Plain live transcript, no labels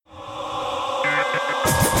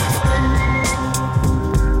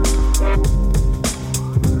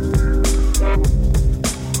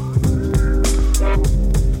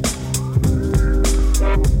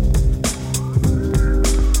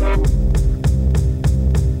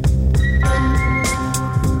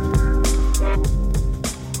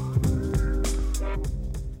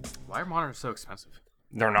monitors so expensive?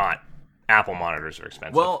 They're not. Apple monitors are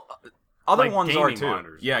expensive. Well, other Like ones are gaming too.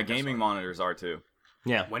 monitors, Yeah, I guess gaming are. monitors are too.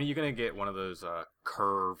 yeah. When are you gonna get one of those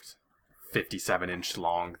curved 57-inch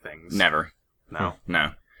long things? Never. No.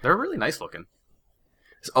 No. They're really nice looking.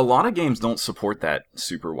 A lot of games don't support that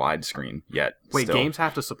super wide screen yet. Wait, still. games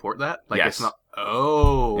have to support that? Like Yes. it's not.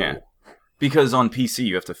 Oh. Yeah. Because on PC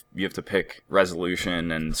you have to pick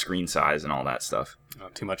resolution and screen size and all that stuff. Oh,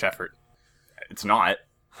 too much effort. It's not.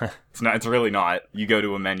 It's not. It's really not. You go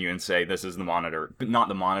to a menu and say, "This is the monitor," but not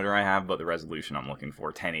the monitor I have, but the resolution I'm looking for,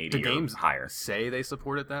 1080 Do games or higher. say they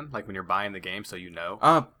support it then? Like when you're buying the game, so you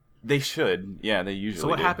know. They should. Yeah, they usually. So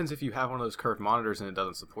what do. happens if you have one of those curved monitors and it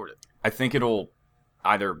doesn't support it? I think it'll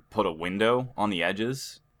either put a window on the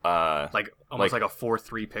edges. Like almost like a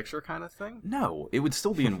 4:3 picture kind of thing? No, it would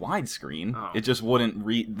still be in widescreen. Oh. It just wouldn't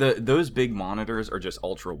read. Those big monitors are just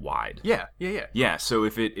ultra wide. Yeah. Yeah, so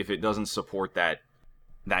if it doesn't support that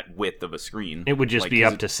width of a screen, It would just like, be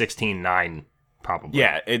 'cause up to 16:9, probably.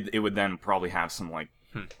 Yeah, it would then probably have some like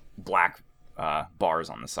black bars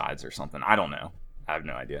on the sides or something. I don't know. I have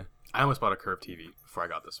no idea. I almost bought a curved TV before I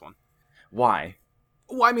got this one. Why?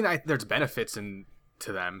 Well, I mean, there's benefits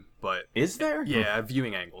to them, but Is there? yeah,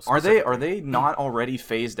 viewing angles. Are specifically. they not already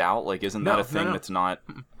phased out? Like, isn't that No, a thing no. that's not?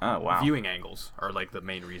 Oh wow. Viewing angles are like the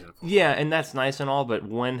main reason for it. Yeah, and that's nice and all, but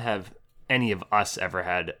when have any of us ever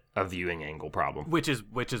had a viewing angle problem? Which is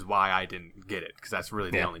why I didn't get it, because that's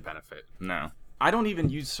really the Yeah. only benefit. No, I don't even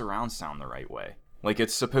use surround sound the right way. Like,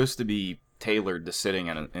 it's supposed to be tailored to sitting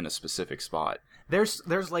in a specific spot. There's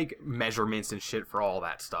like measurements and shit for all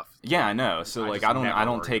that stuff. Yeah, I know. So I like, just I don't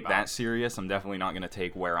never worry take about that it. serious. I'm definitely not going to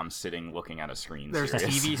take where I'm sitting looking at a screen. There's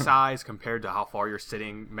serious. TV size compared to how far you're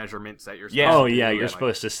sitting, measurements that you're supposed Yeah. Oh, to yeah, do, you're and,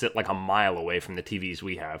 supposed to sit like a mile away from the TVs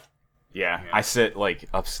we have. Yeah, I sit like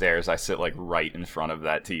upstairs. I sit like right in front of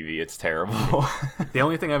that TV. It's terrible. The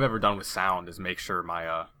only thing I've ever done with sound is make sure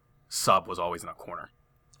my sub was always in a corner,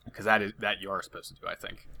 because that you are supposed to do, I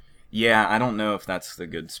think. Yeah, I don't know if that's the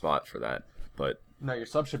good spot for that, but No, your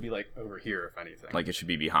sub should be like over here, if anything. like it should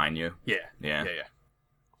be behind you. yeah. Yeah.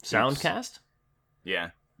 Soundcast?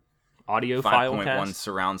 Yeah, Audio 5.1 filecast?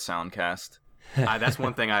 surround soundcast. That's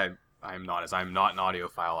one thing I'm not an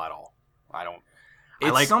audiophile at all. I don't.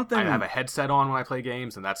 It's something. I have a headset on when I play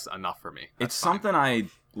games, and that's enough for me. It's That's fine. something I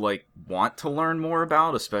like want to learn more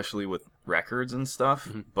about, especially with records and stuff.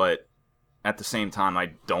 But at the same time,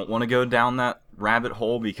 I don't want to go down that rabbit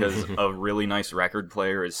hole because a really nice record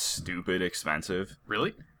player is stupid expensive.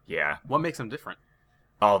 Really? Yeah. What makes them different?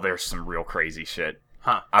 Oh, there's some real crazy shit.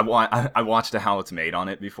 Huh? I watched a How It's Made on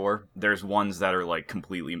it before. There's ones that are like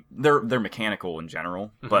completely they're mechanical in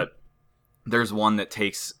general, but there's one that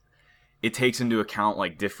takes into account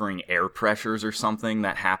like differing air pressures or something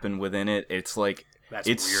that happen within it. It's like That's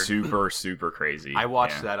it's weird. super crazy. I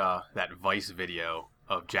watched Yeah. that Vice video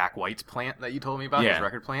of Jack White's plant that you told me about, Yeah. his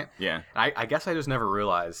record plant. Yeah. I guess I just never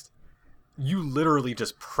realized you literally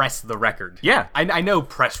just press the record. Yeah. I know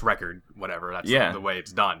press record, whatever. That's Yeah. the way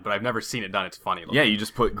it's done, but I've never seen it done. It's funny. Yeah, you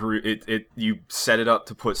just put you set it up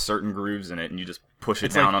to put certain grooves in it and you just push it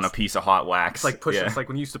It's down like- on a piece of hot wax. It's like push. Yeah. It's like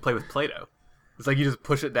when you used to play with Play-Doh. It's like you just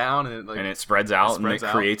push it down and it like and it spreads out spreads and it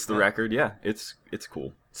out. creates the Yeah. record. Yeah, it's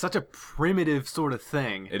cool. such a primitive sort of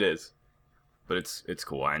thing. It is. But it's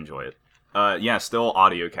cool. I enjoy it. Yeah, still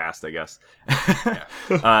audio cast, I guess.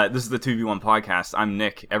 This is the 2v1 podcast. I'm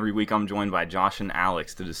Nick. Every week I'm joined by Josh and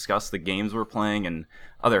Alex to discuss the games we're playing and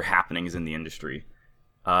other happenings in the industry.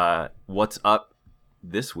 What's up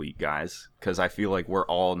this week, guys? Because I feel like we're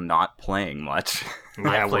all not playing much.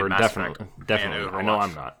 Yeah, played we're Mass definitely. and I know Overwatch.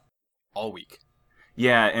 I'm not. All week.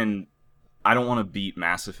 Yeah, and I don't want to beat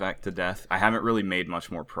Mass Effect to death. I haven't really made much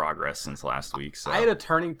more progress since last week. So I had a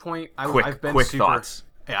turning point. I've been quick super, thoughts.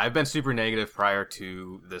 Yeah, I've been super negative prior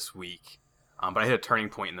to this week. But I hit a turning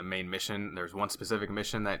point in the main mission. There's one specific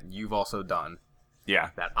mission that you've also done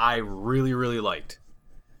Yeah. that I really, really liked.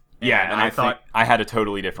 Yeah, And and I I thought- think I had a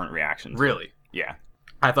totally different reaction. to it. Really? Yeah.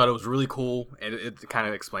 I thought it was really cool, and it kind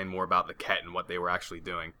of explained more about the Ket and what they were actually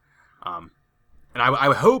doing. And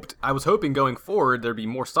I was hoping going forward there'd be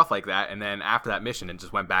more stuff like that, and then after that mission, it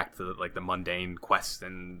just went back to like the mundane quests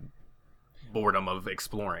and boredom of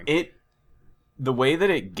exploring. The way that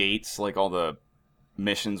it gates like all the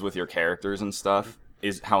missions with your characters and stuff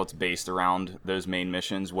is how it's based around those main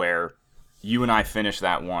missions where you and I finished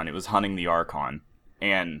that one. It was hunting the Archon,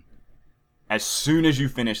 and as soon as you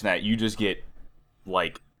finish that, you just get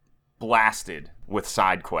like blasted with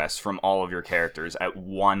side quests from all of your characters at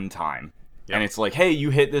one time. Yep. And it's like, hey, you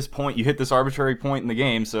hit this point, you hit this arbitrary point in the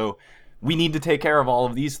game, so we need to take care of all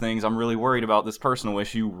of these things. I'm really worried about this personal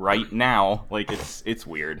issue right now. Like, it's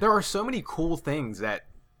weird. There are so many cool things that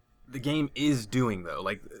the game is doing though.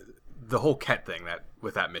 Like the whole Ket thing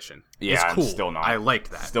with that mission. Yeah, is I'm cool. still not. I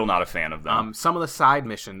liked that. Still not a fan of them. Some of the side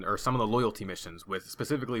mission or some of the loyalty missions with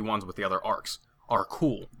specifically ones with the other arcs are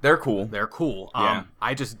cool. They're cool. They're cool. Yeah.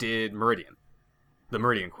 I just did Meridian, the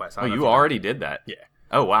Meridian quest. I Oh, don't know you if already did that? Yeah.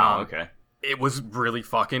 Oh, wow. Okay. It was really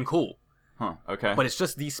fucking cool. Huh. Okay. But it's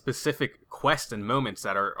just these specific quests and moments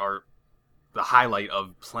that are the highlight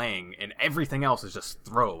of playing, and everything else is just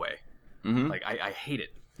throwaway. Mhm. Like I hate it,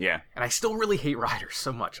 Yeah. and I still really hate Riders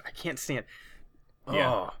so much. I can't stand.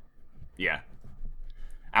 Yeah. Oh. Yeah.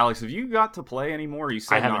 Alex, have you got to play anymore? You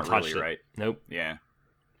said I haven't not touched really, it. right? Nope. Yeah.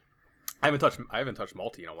 I haven't touched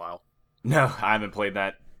multi in a while. No, I haven't played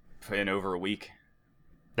that in over a week.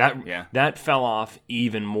 That fell off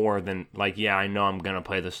even more than like, yeah, I know I'm gonna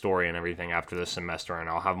play the story and everything after this semester, and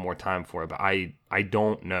I'll have more time for it. But I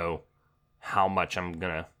don't know how much I'm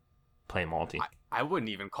gonna play multi. I wouldn't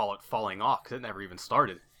even call it falling off because it never even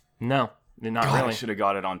started. No, not God, I really. should have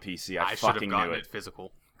got it on PC. I should have fucking gotten knew it it.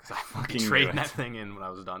 physical because I Fucking fucking knew traded it. that thing in when I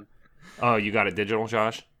was done. Oh, you got it digital,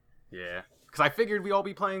 Josh? Yeah, because I figured we'd all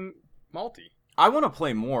be playing multi. I want to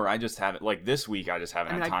play more. I just haven't. Like this week, I just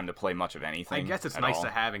haven't I mean, had time to play much of anything. I guess it's at nice all. to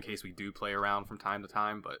have in case we do play around from time to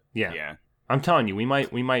time, but Yeah. Yeah. I'm telling you, we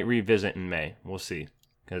might revisit in May. We'll see.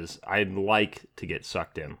 Because I'd like to get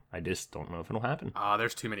sucked in. I just don't know if it'll happen.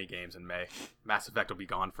 there's too many games in May. Mass Effect will be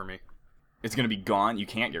gone for me. It's gonna be gone. You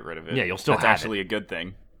can't get rid of it. Yeah, you'll still That's have actually a good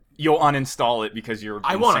thing. You'll uninstall it because you're.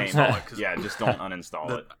 I won't insane. uninstall it, 'cause- Yeah, just don't uninstall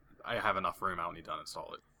it. I have enough room. I don't need to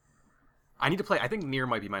uninstall it. I need to play. I think Nier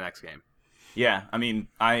might be my next game. Yeah, I mean,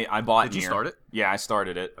 I bought. Did you Nier. start it? Yeah, I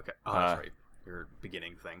started it. Okay. Oh, that's right. Your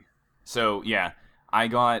beginning thing. So yeah, I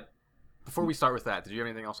got. Before we start with that, did you have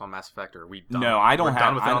anything else on Mass Effect, or are we done? No, I don't We're have.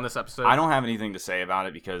 done with I it don't- on this episode. I don't have anything to say about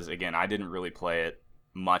it because again, I didn't really play it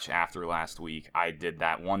much after last week. I did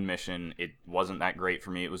that one mission. It wasn't that great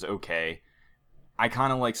for me. It was okay. I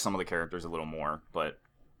kind of like some of the characters a little more, but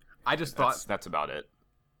I just thought that's about it.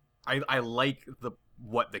 I like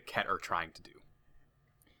what the Ket are trying to do.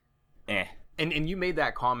 Eh. And you made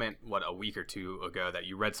that comment a week or two ago that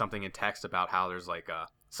you read something in text about how there's like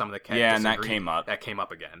some of the Ket Yeah, and that disagreed. came up. That came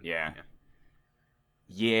up again. Yeah.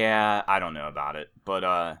 Yeah, I don't know about it,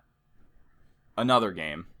 but another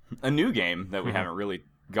game, a new game that we haven't really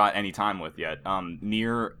got any time with yet.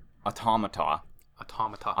 Nier Automata.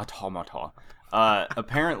 Automata.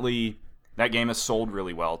 Apparently, that game has sold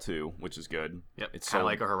really well too, which is good. Yep. It's kind of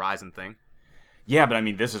sold- like a Horizon thing. Yeah, but I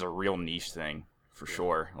mean, this is a real niche thing for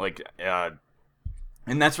sure. Like,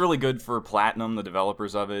 and that's really good for Platinum, the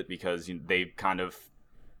developers of it, because they've kind of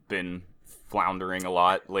been floundering a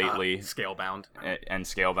lot lately. Scalebound. And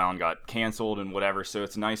Scalebound got canceled and whatever, so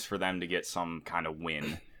it's nice for them to get some kind of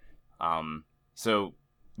win. So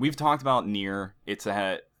we've talked about Nier. It's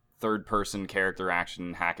a third-person character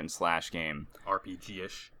action hack and slash game.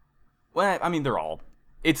 RPG-ish. Well, I mean, they're all.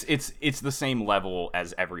 It's the same level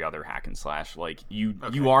as every other hack and slash. Like you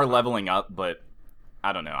are leveling up, but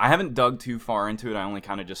I don't know. I haven't dug too far into it. I only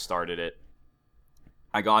kind of just started it.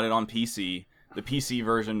 I got it on PC. The PC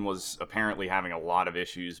version was apparently having a lot of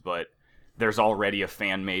issues, but there's already a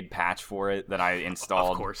fan-made patch for it that I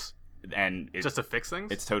installed. Of course. And Just to fix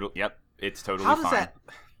things? It's total. Yep, it's totally How does fine. that...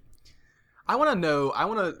 I want to know... I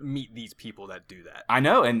want to meet these people that do that. I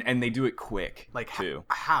know, and they do it quick Like, too.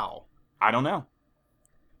 How? I don't know.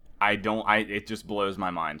 It just blows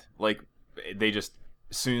my mind. Like, they just,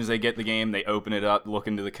 as soon as they get the game, they open it up, look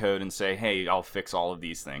into the code, and say, hey, I'll fix all of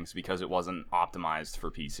these things because it wasn't optimized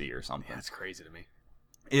for PC or something. Yeah, that's crazy to me.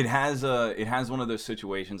 It has one of those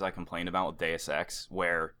situations I complained about with Deus Ex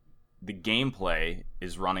where the gameplay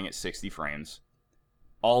is running at 60 frames.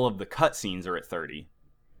 All of the cutscenes are at 30,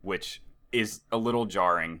 which is a little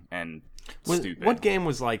jarring and stupid. What game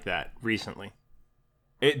was like that recently?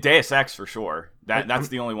 Deus Ex for sure. That's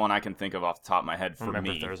the only one I can think of off the top of my head I for don't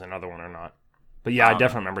remember me. if there was another one or not. But yeah, I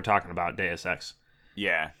definitely remember talking about Deus Ex.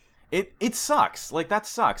 Yeah. It sucks. Like, that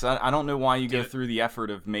sucks. I don't know why you go through the effort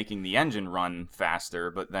of making the engine run faster,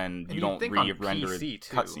 but then you you'd don't think on re-render PC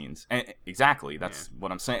too. cutscenes. Exactly. That's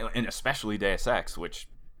what I'm saying. And especially Deus Ex, which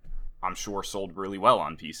I'm sure sold really well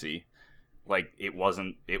on PC. Like, it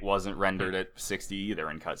wasn't rendered at 60 either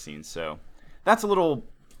in cutscenes. So that's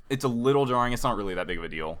it's a little jarring. It's not really that big of a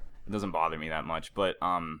deal. It doesn't bother me that much. But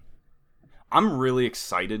I'm really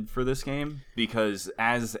excited for this game because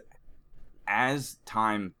as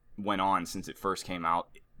time went on since it first came out,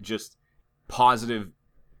 just positive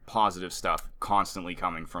stuff constantly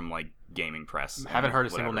coming from like gaming press. Haven't heard a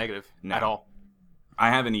whatever. single negative No. at all. I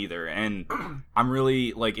haven't either, and I'm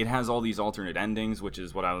really like, it has all these alternate endings, which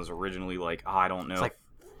is what I was originally like, I don't know. It's like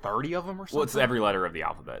 30 of them or something? Well, it's every letter of the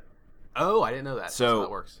alphabet. Oh, I didn't know that. That's how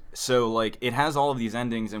that works. So, like, it has all of these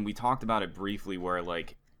endings, and we talked about it briefly where,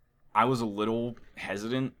 like, I was a little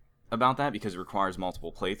hesitant about that because it requires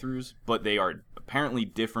multiple playthroughs, but they are apparently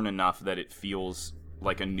different enough that it feels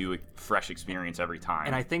like a new, fresh experience every time.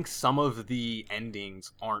 And I think some of the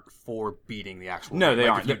endings aren't for beating the actual No, game. they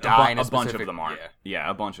like aren't. If you die in a bunch of them aren't. Yeah,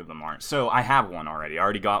 a bunch of them aren't. So I have one already. I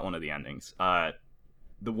already got one of the endings.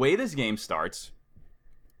 The way this game starts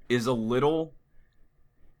is a little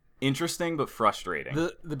interesting but frustrating.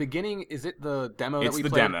 The beginning, is it the demo that we played?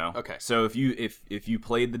 It's the demo. Okay. So if you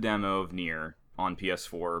played the demo of Nier on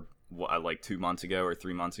PS4 like 2 months ago or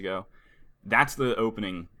 3 months ago, that's the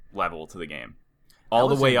opening level to the game. All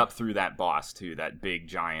the way up through that boss too, that big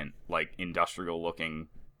giant like industrial looking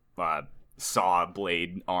saw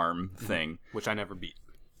blade arm thing, which I never beat.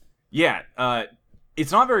 Yeah,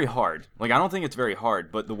 it's not very hard. Like, I don't think it's very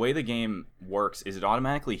hard, but the way the game works is it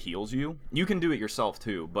automatically heals you. You can do it yourself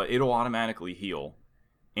too, but it'll automatically heal.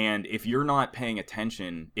 And if you're not paying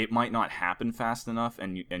attention, it might not happen fast enough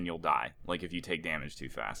and you'll die, like if you take damage too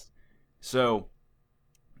fast. So,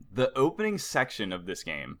 the opening section of this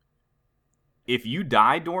game, if you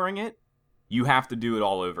die during it, you have to do it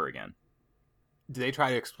all over again. Do they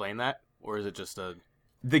try to explain that? Or is it just a...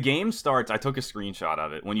 The game starts, I took a screenshot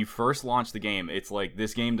of it. When you first launch the game, it's like,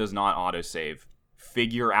 this game does not autosave.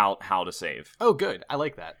 Figure out how to save. Oh, good. I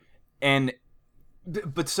like that.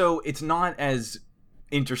 But so, it's not as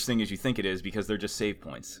interesting as you think it is because they're just save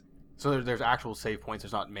points. So there's actual save points,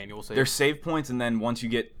 there's not manual saves? There's save points, and then once you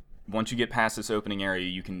get past this opening area,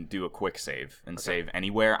 you can do a quick save and save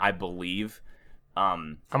anywhere, I believe. How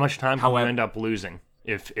much time can you end up losing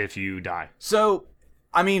if you die? So...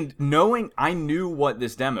 I mean, I knew what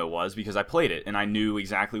this demo was because I played it, and I knew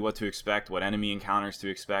exactly what to expect, what enemy encounters to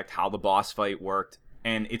expect, how the boss fight worked,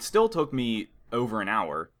 and it still took me over an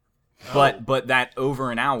hour, but that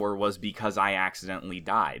over an hour was because I accidentally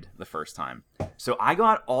died the first time. So I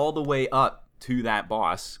got all the way up to that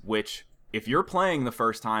boss, which, if you're playing the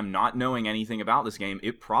first time not knowing anything about this game,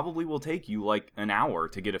 it probably will take you like an hour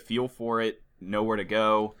to get a feel for it, know where to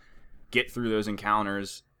go, get through those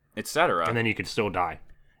encounters, etc. And then you could still die.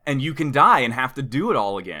 And you can die and have to do it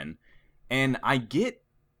all again. And I get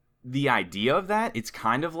the idea of that. It's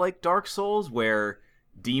kind of like Dark Souls, where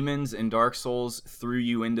demons in Dark Souls threw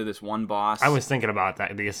you into this one boss. I was thinking about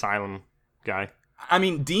that, the Asylum guy. I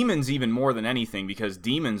mean, Demons even more than anything, because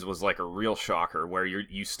Demons was like a real shocker, where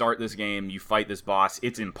you start this game, you fight this boss,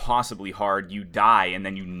 it's impossibly hard, you die, and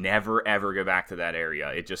then you never ever go back to that area.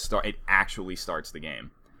 It actually starts the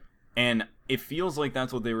game. And it feels like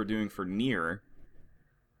that's what they were doing for Nier,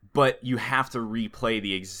 but you have to replay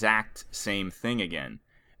the exact same thing again.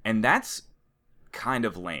 And that's kind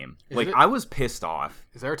of lame. I was pissed off.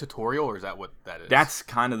 Is there a tutorial, or is that what that is? That's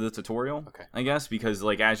kind of the tutorial, okay. I guess, because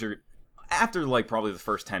like after like probably the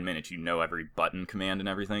first 10 minutes, you know every button command and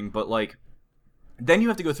everything, but like then you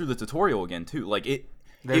have to go through the tutorial again too. Like it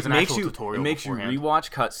makes you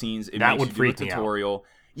rewatch cutscenes. That would freak me out.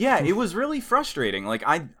 Yeah, it was really frustrating. Like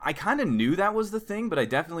I kind of knew that was the thing, but I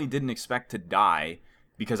definitely didn't expect to die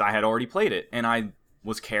because I had already played it and I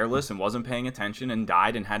was careless and wasn't paying attention and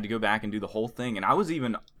died and had to go back and do the whole thing. And I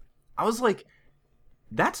was like,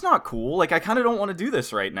 that's not cool. Like I kind of don't want to do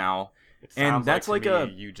this right now. And that's like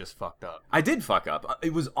you just fucked up. I did fuck up.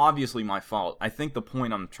 It was obviously my fault. I think the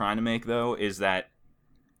point I'm trying to make though is that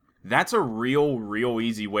that's a real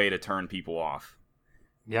easy way to turn people off.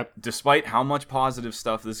 Yep. Despite how much positive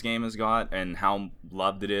stuff this game has got and how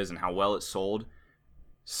loved it is and how well it's sold,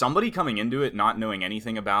 somebody coming into it not knowing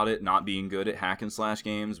anything about it, not being good at hack and slash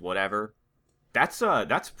games, whatever, that's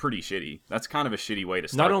pretty shitty. That's kind of a shitty way to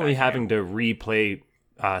start. Not only having to replay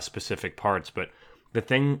specific parts, but the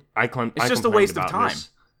thing it's just a waste of time.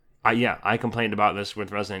 I complained about this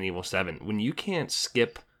with Resident Evil 7. When you can't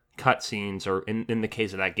skip cutscenes, or in the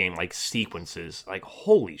case of that game, like sequences, like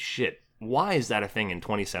holy shit. Why is that a thing in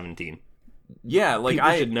 2017? Yeah, like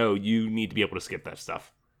people should know you need to be able to skip that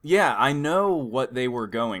stuff. Yeah, I know what they were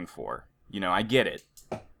going for. I get it.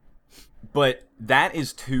 But that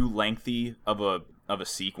is too lengthy of a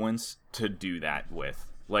sequence to do that with.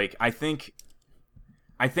 Like, I think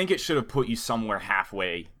it should have put you somewhere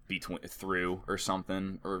halfway through or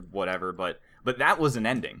something or whatever, but that was an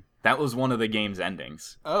ending. That was one of the game's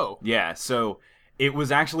endings. Oh. Yeah, so it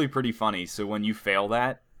was actually pretty funny. So when you fail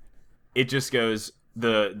that, it just goes,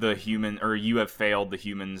 the human, or you have failed, the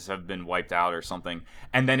humans have been wiped out or something,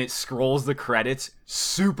 and then it scrolls the credits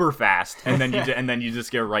super fast, and then you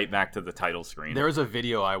just go right back to the title screen. There was a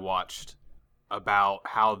video I watched about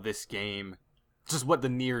how this game just what the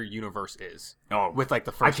Nier universe is. Oh, with like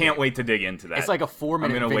the first. I can't game. wait to dig into that. It's like a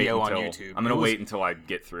 4-minute video on YouTube. I'm gonna wait until I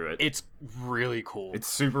get through it. It's really cool. It's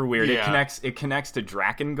super weird. Yeah. It connects to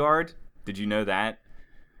Drakengard. Did you know that?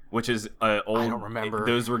 Which is old. I don't remember.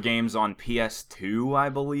 Those were games on PS2, I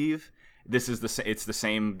believe. This is it's the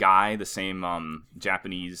same guy, the same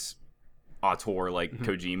Japanese auteur like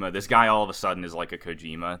Kojima. This guy all of a sudden is like a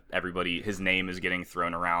Kojima. His name is getting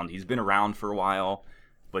thrown around. He's been around for a while,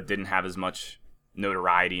 but didn't have as much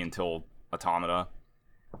notoriety until Automata.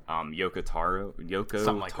 Yoko Taro,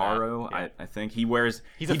 like that, yeah. I think he wears.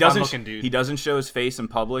 He's a fun-looking dude. He doesn't show his face in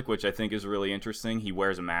public, which I think is really interesting. He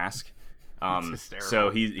wears a mask. So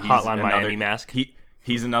he's Hotline another, Miami mask.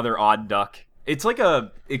 He's another odd duck. It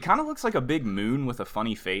kind of looks like a big moon with a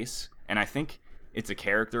funny face, and I think it's a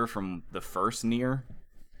character from the first Nier,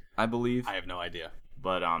 I believe. I have no idea.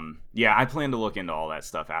 But yeah, I plan to look into all that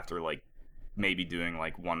stuff after like maybe doing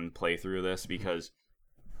like one playthrough of this, because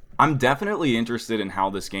I'm definitely interested in how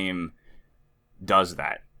this game does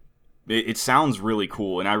that. It sounds really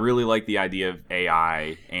cool, and I really like the idea of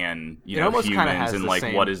AI and humans and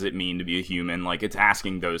like what does it mean to be a human. Like it's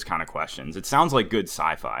asking those kind of questions. It sounds like good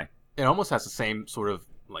sci-fi. It almost has the same sort of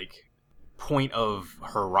like point of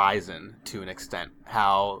Horizon to an extent.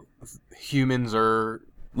 How humans are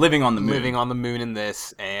living on the moon in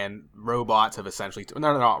this, and robots have essentially they're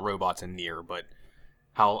not robots in Nier, but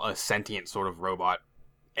how a sentient sort of robot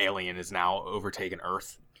alien is now overtaken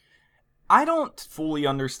Earth. I don't fully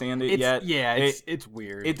understand it yet. Yeah, it's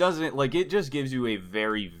weird. It doesn't, like, it just gives you a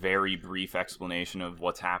very, very brief explanation of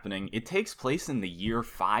what's happening. It takes place in the year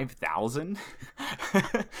 5000.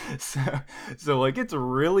 so, like, it's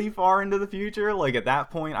really far into the future. Like, at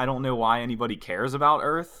that point, I don't know why anybody cares about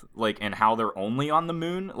Earth, like, and how they're only on the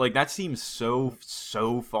moon. Like, that seems so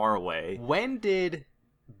far away. When did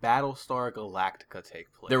Battlestar Galactica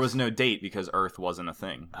take place? There was no date because Earth wasn't a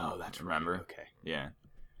thing. Oh, that's remember? Right. Okay. Yeah.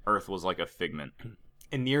 Earth was like a figment.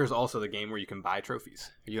 And Nier is also the game where you can buy trophies.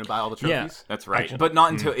 Are you going to buy all the trophies? Yeah, that's right. Actually, but not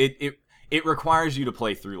until it requires you to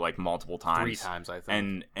play through like multiple times. 3 times, I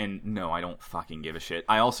think. And no, I don't fucking give a shit.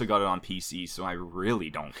 I also got it on PC, so I really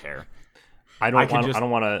don't care. I don't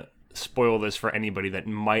want to spoil this for anybody that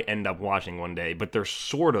might end up watching one day, but there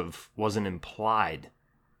sort of was an implied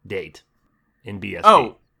date in BSD.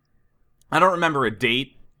 Oh, I don't remember a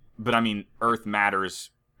date, but I mean, Earth matters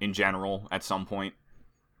in general at some point.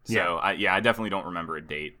 So, I definitely don't remember a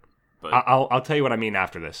date. But I'll tell you what I mean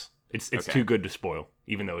after this. It's okay. Too good to spoil,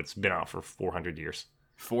 even though it's been out for 400 years.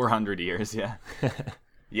 400 years, yeah.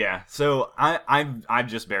 Yeah, so I've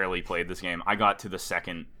just barely played this game. I got to the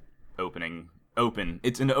second open.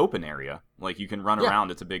 It's an open area. Like, you can run around.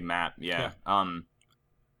 It's a big map. Yeah. I'm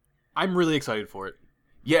really excited for it.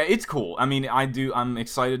 Yeah, it's cool. I mean, I'm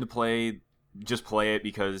excited to play it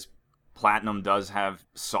because Platinum does have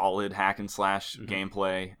solid hack and slash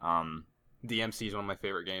gameplay. DMC is one of my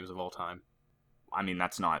favorite games of all time. I mean,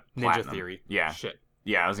 that's not Ninja Theory. Yeah. Shit.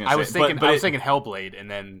 Yeah, I was gonna say. I was thinking Hellblade,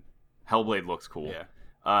 and then Hellblade looks cool. Yeah.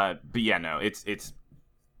 But yeah, no, it's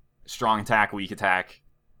strong attack, weak attack,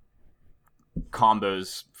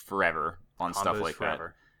 combos forever on stuff like that.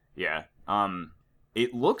 Yeah.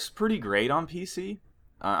 It looks pretty great on PC.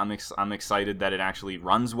 I'm excited that it actually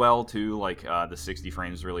runs well too. Like the 60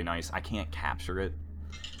 frames is really nice. I can't capture it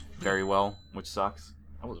very well, which sucks.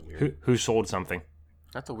 That was weird. Who sold something?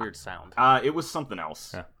 That's a weird sound. It was something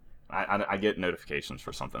else. Yeah. I get notifications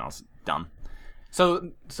for something else. Dumb.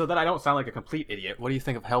 So that I don't sound like a complete idiot, what do you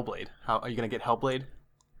think of Hellblade? How are you gonna get Hellblade?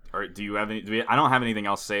 Or do you have any? I don't have anything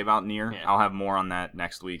else to say about Nier. Yeah. I'll have more on that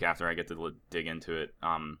next week after I get to dig into it.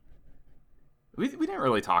 We didn't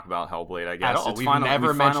really talk about Hellblade, I guess. At all. We've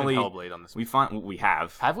never mentioned Hellblade on this. We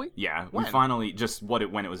have. Have we? Yeah. When? We finally just when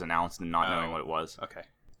it was announced and not knowing what it was. Okay.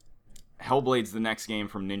 Hellblade's the next game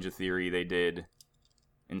from Ninja Theory. They did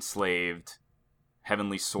Enslaved,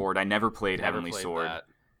 Heavenly Sword. I never played Heavenly Sword. That.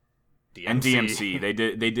 DMC. And DMC.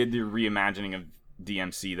 They did the reimagining of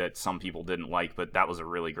DMC that some people didn't like, but that was a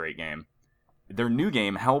really great game. Their new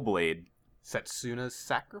game, Hellblade. Setsuna's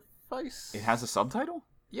Sacrifice? It has a subtitle?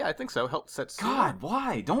 Yeah, I think so. Setsuna. God,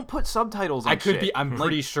 why? Don't put subtitles on shit. I'm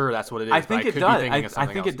pretty sure that's what it is. I think it does. I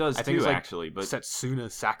think else. it does I think too, it's like actually. But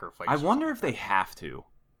Setsuna's Sacrifice. I wonder if they have to.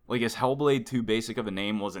 Like, is Hellblade too basic of a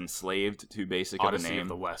name? Was Enslaved too basic Odyssey of a name? of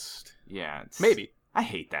the West. Yeah. Maybe. I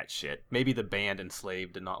hate that shit. Maybe the band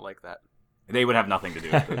Enslaved did not like that. They would have nothing to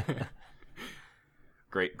do with it.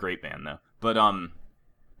 Great band, though. But,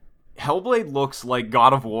 Hellblade looks like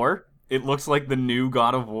God of War. It looks like the new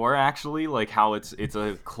God of War, actually. Like, how it's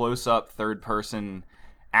a close-up, third-person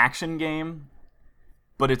action game.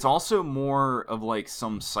 But it's also more of, like,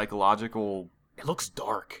 some psychological It looks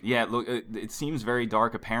dark. Yeah, look, it seems very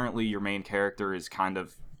dark. Apparently, your main character is kind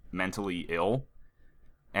of mentally ill,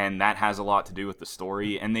 and that has a lot to do with the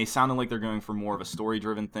story. And they sounded like they're going for more of a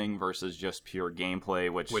story-driven thing versus just pure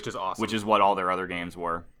gameplay, which is awesome. Which is what all their other games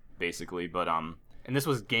were, basically. But and this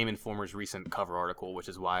was Game Informer's recent cover article, which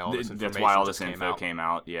is why all this information that's why all this info came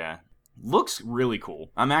out. Yeah, looks really cool.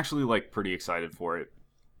 I'm actually like pretty excited for it.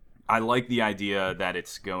 I like the idea that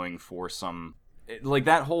it's going for some. Like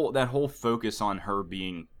that whole focus on her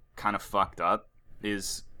being kind of fucked up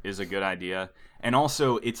is a good idea, and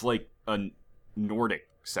also it's like a Nordic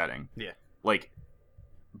setting, like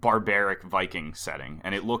barbaric Viking setting,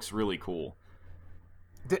 and it looks really cool.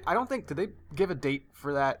 Did they give a date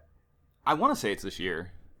for that? I want to say it's this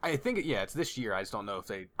year. I think it's this year. I just don't know if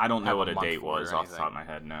they. I don't know what a date was off the top of my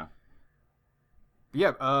head. No.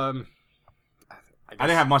 Yeah. I didn't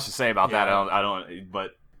have much to say about that. I don't.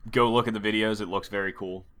 But. Go look at the videos. It looks very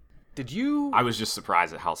cool. Did you? I was just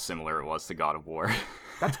surprised at how similar it was to God of War.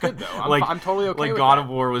 That's good though. I'm totally okay. Like with God that. of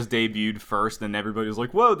War was debuted first, and everybody was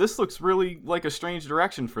like, "Whoa, this looks really like a strange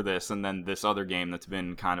direction for this." And then this other game that's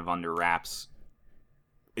been kind of under wraps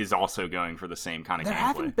is also going for the same kind of gameplay. There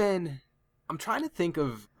haven't been. I'm trying to think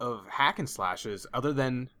of hack and slashes other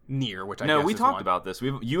than Nier, which I guess we is talked one. about this.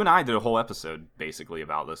 You and I did a whole episode basically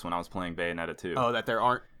about this when I was playing Bayonetta 2. Oh, that there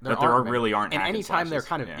really aren't. And hack anytime and there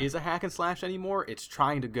slashes. kind of is a hack and slash anymore, it's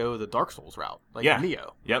trying to go the Dark Souls route, like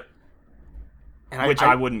Neo. Yep. And which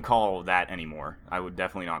I wouldn't call that anymore. I would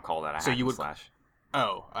definitely not call that a hack and slash.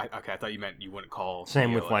 Oh, okay. I thought you meant you wouldn't call. Same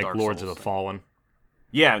Neo with like Dark Lords Souls. of the Fallen.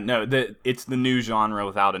 Yeah, no, it's the new genre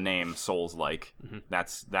without a name, Souls-like. Mm-hmm.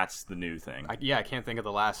 That's the new thing. I can't think of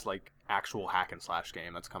the last like actual hack and slash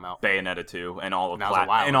game that's come out. Bayonetta 2 and all of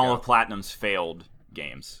all of Platinum's failed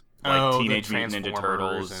games, like Teenage Mutant Ninja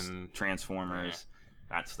Turtles and Transformers,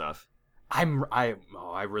 that stuff. I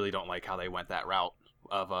really don't like how they went that route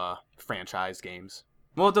of franchise games.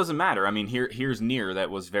 Well, it doesn't matter. I mean, here's Nier that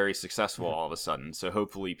was very successful all of a sudden, so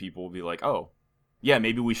hopefully people will be like, oh. Yeah,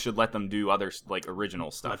 maybe we should let them do other like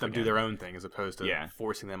original stuff. Let them do their own thing as opposed to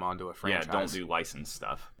forcing them onto a franchise. Yeah, don't do licensed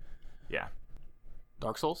stuff. Yeah.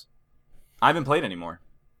 Dark Souls? I haven't played anymore.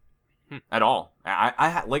 At all.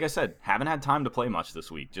 I like I said, haven't had time to play much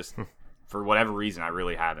this week. Just for whatever reason, I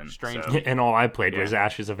really haven't. Strange. So. And all I played was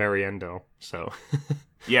Ashes of Ariendo. So.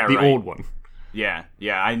 Yeah, the old one. Yeah.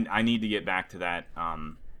 I need to get back to that.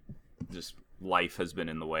 Just. Life has been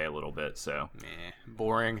in the way a little bit, so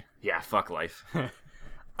boring. Yeah, fuck life.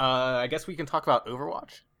 I guess we can talk about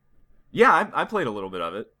Overwatch. Yeah, I played a little bit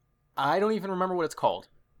of it. I don't even remember what it's called.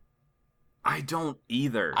 I don't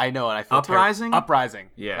either. I know, and I feel Uprising.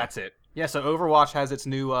 Uprising. Yeah, that's it. Yeah, so Overwatch has its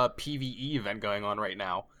new PvE event going on right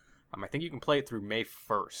now. I think you can play it through May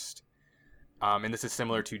 1st. And this is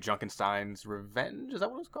similar to Junkenstein's Revenge. Is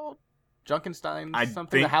that what it's called? Junkenstein's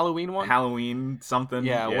something, the Halloween one? Halloween something.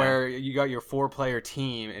 Yeah, where you got your 4-player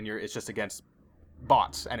team and it's just against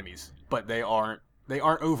bots, enemies. But they aren't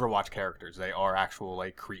Overwatch characters. They are actual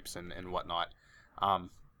like creeps and whatnot.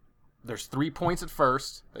 There's 3 points at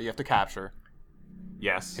first that you have to capture.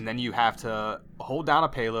 Yes. And then you have to hold down a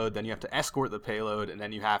payload, then you have to escort the payload, and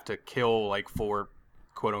then you have to kill like 4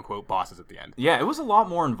 quote-unquote bosses at the end. Yeah, it was a lot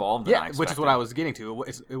more involved than I expected. Which is what I was getting to.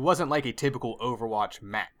 It wasn't like a typical Overwatch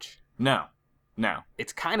match. No.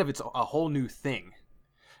 It's a whole new thing.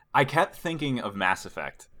 I kept thinking of Mass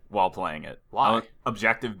Effect while playing it. Why?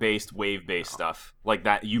 Objective-based, wave-based stuff. Like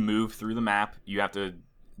that, you move through the map, you have to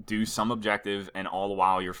do some objective, and all the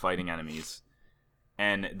while you're fighting enemies.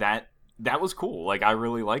 And that was cool. Like, I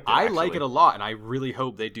really liked it, I like it a lot, and I really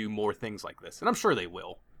hope they do more things like this. And I'm sure they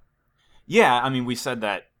will. Yeah, I mean, we said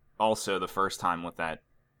that also the first time with that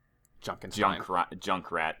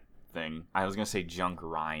Junkrat thing. I was gonna say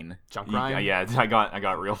Junkrine. Junkrine? Yeah, I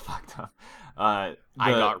got real fucked up. I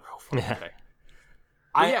got real fucked up.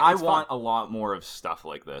 I want a lot more of stuff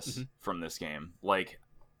like this from this game. Like,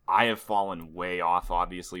 I have fallen way off.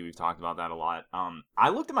 Obviously, we've talked about that a lot. I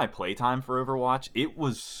looked at my playtime for Overwatch. It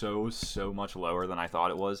was so much lower than I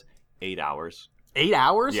thought it was. 8 hours. 8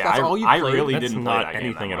 hours? Yeah, That's all you played? I really That's didn't not play that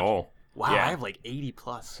anything game that at much. all. Wow, Yeah. I have like 80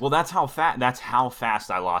 plus. Well, that's how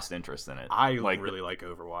fast I lost interest in it. I really like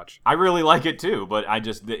Overwatch. I really like it too, but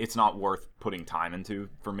it's not worth putting time into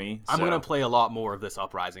for me. I'm going to play a lot more of this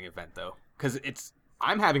Uprising event though, because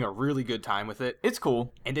I'm having a really good time with it. It's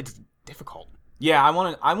cool. And it's difficult. Yeah, I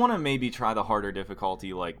want to maybe try the harder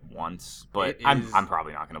difficulty like once, but I'm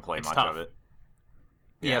probably not going to play much tough. of it.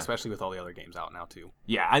 Yeah, especially with all the other games out now too.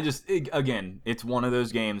 Yeah, again, it's one of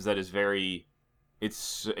those games that is very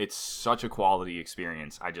it's such a quality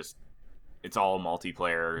experience. It's all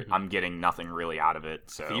multiplayer. I'm getting nothing really out of it.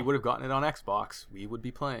 So if you would have gotten it on Xbox, we would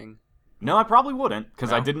be playing. No, I probably wouldn't,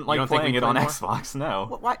 because No? I didn't You like don't think playing we'd it play on more? Xbox.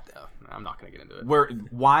 No. Why? Oh, I'm not going to get into it.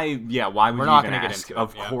 Why would We're you not even gonna get ask? into it.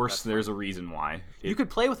 Of Yeah, course, that's there's a reason why. You could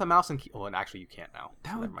play with a mouse and keyboard. Well, and actually, you can't now.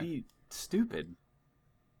 That so would never mind. be stupid.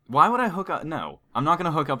 Why would I hook up? No, I'm not going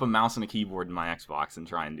to hook up a mouse and a keyboard in my Xbox and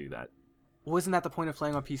try and do that. Well, isn't that the point of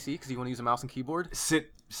playing on PC? Because you want to use a mouse and keyboard?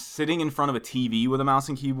 Sitting in front of a TV with a mouse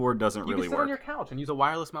and keyboard doesn't You really can sit work. on your couch and use a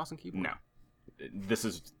wireless mouse and keyboard. No, this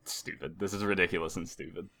is stupid. This is ridiculous and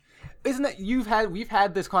stupid. Isn't that we've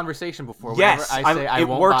had this conversation before? Yes, Whenever I say I it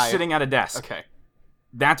won't works buy sitting at a desk. Okay.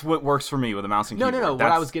 That's what works for me with a mouse and No, keyboard. no, no. What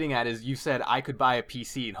That's- I was getting at is you said I could buy a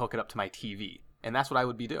PC and hook it up to my TV, and that's what I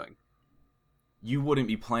would be doing. You wouldn't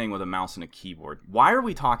be playing with a mouse and a keyboard. Why are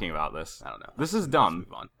we talking about this? I don't know. This is Let's dumb.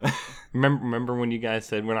 move on. Remember when you guys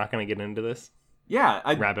said we're not going to get into this Yeah,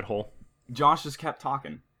 rabbit hole? Josh just kept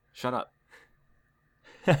talking. Shut up.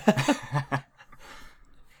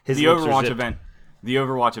 His The lips are Overwatch zipped. event. The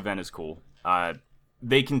Overwatch event is cool.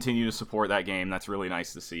 They continue to support that game. That's really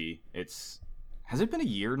nice to see. Has it been a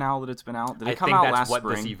year now that it's been out? Did it I come think out that's last what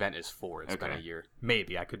spring? this event is for. It's been Okay. a year.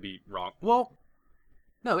 Maybe I could be wrong. Well,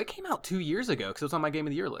 no, it came out 2 years ago because it was on my Game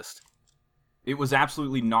of the Year list. It was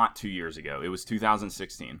absolutely not 2 years ago. It was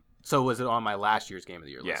 2016. So was it on my last year's Game of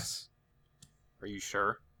the Year list? Yes. Are you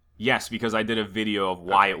sure? Yes, because I did a video of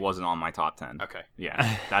why Okay. it wasn't on my top 10. Okay.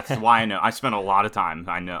 Yeah, that's why I know. I spent a lot of time.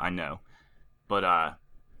 I know. But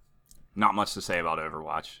not much to say about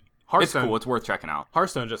Overwatch. Hearthstone. It's cool. It's worth checking out.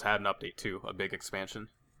 Hearthstone just had an update too, a big expansion,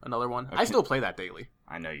 another one. I Okay. still play that daily.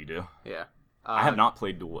 I know you do. Yeah. I have not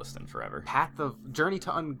played Duelist in forever. Path of Journey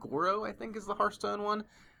to Ungoro, I think, is the Hearthstone one.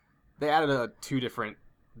 They added 2 different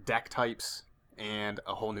deck types and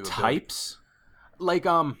a whole new ability. Types? Like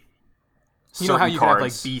you know how Certain you could have like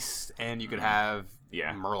cards. beasts and you could have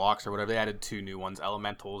Yeah. Murlocs or whatever. They added 2 new ones,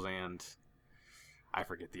 elementals and I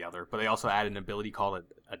forget the other. But they also added an ability called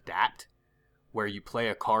Adapt, where you play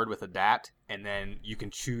a card with Adapt and then you can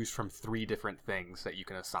choose from 3 different things that you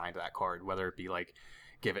can assign to that card, whether it be like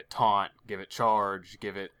give it taunt, give it charge,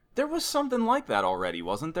 give it. There was something like that already,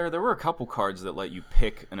 wasn't there? There were a couple cards that let you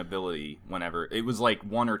pick an ability whenever. It was like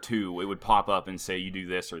 1 or 2. It would pop up and say you do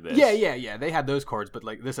this or this. Yeah. They had those cards, but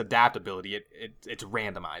like this Adapt ability, it's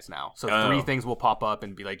randomized now. So 3 Oh. things will pop up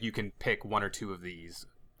and be like you can pick 1 or 2 of these.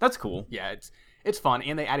 That's cool. Yeah, it's fun,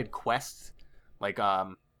 and they added quests, like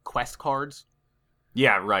quest cards.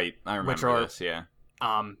 Yeah, right. I remember Which are- this, yeah.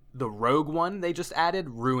 The rogue one they just added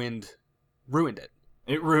ruined it.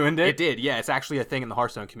 It ruined it? It did, yeah. It's actually a thing in the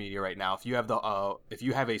Hearthstone community right now. If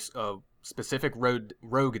you have a specific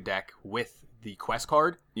rogue deck with the quest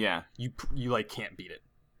card, Yeah. you like can't beat it.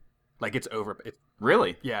 Like it's over.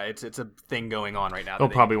 Really? Yeah, it's a thing going on right now. They'll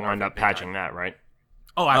that they probably are wind up big time. patching that, right?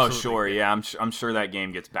 Oh, Oh, absolutely. sure. Yeah, I'm sure that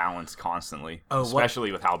game gets balanced constantly, Oh, what-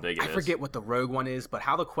 especially with how big it I is. forget what the rogue one is, but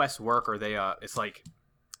how the quests work are they it's like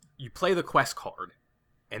you play the quest card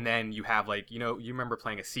and then you have like, you remember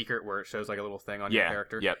playing a secret where it shows like a little thing on your Yeah,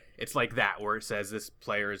 character? yep. It's like that where it says this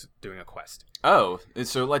player is doing a quest. Oh,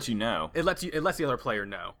 so it lets you know. It lets the other player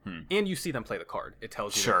know. And you see them play the card. It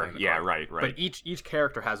tells you they're Sure. playing the Yeah. card. Right. But each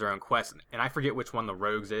character has their own quest, and I forget which one the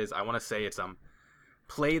rogues is. I want to say it's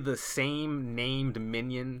play the same named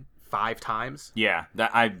minion 5 times. Yeah.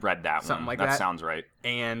 That I read that Something one. like that. sounds right.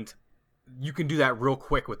 And you can do that real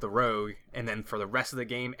quick with the rogue, and then for the rest of the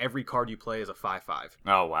game, every card you play is a 5/5.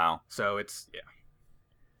 Oh wow. So it's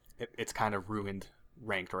it's kind of ruined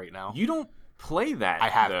ranked right now. You don't play that. I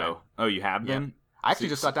have though. been. Oh, you have Yeah. been. I actually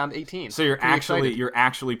so- just got down to 18. So you're Pretty actually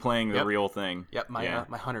excited. playing the Yep. real thing. Yep, my Yeah.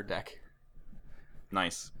 my hunter deck.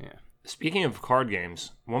 Nice. Yeah. Speaking of card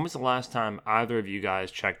games, when was the last time either of you guys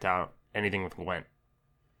checked out anything with Gwent?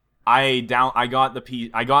 I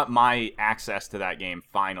got my access to that game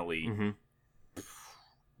finally Mm-hmm.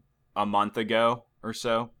 a month ago or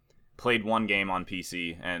so. Played one game on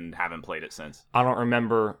PC and haven't played it since. I don't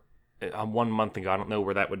remember 1 month ago. I don't know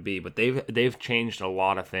where that would be, but they've changed a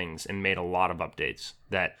lot of things and made a lot of updates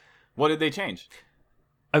that What did they change?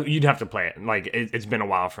 you'd have to play it. Like it's been a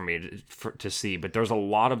while for me to see, but there's a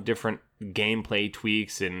lot of different gameplay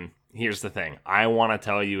tweaks. And here's the thing: I want to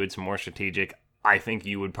tell you it's more strategic. I think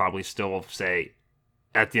you would probably still say,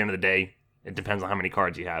 at the end of the day, it depends on how many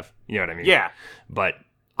cards you have. You know what I mean? Yeah, But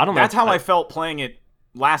I don't know. that's how I felt playing it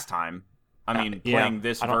last time. I mean, yeah, playing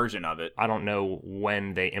this I don't- version of it. I don't know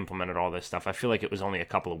when they implemented all this stuff. I feel like it was only a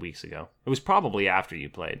couple of weeks ago. It was probably after you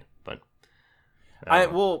played, but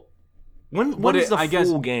when is the I guess-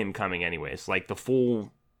 full game coming anyways? Like the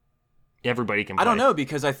full everybody can play. I don't know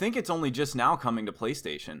because I think it's only just now coming to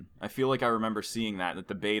PlayStation. I feel like I remember seeing that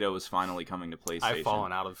the beta was finally coming to PlayStation. I've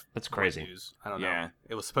fallen out of That's crazy. news. I don't Yeah. know.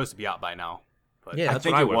 It was supposed to be out by now. But Yeah, I that's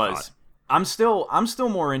think what I it would've was. thought. I'm still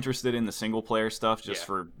more interested in the single player stuff just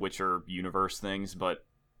for Witcher universe things, but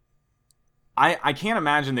I can't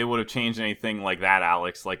imagine they would have changed anything like that,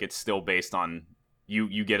 Alex. Like, it's still based on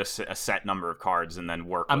you get a set number of cards and then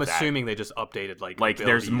work. I'm with assuming that. they just updated like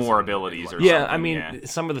there's more abilities or yeah, something. I mean,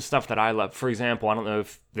 some of the stuff that I love. For example, I don't know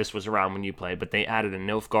if this was around when you played, but they added a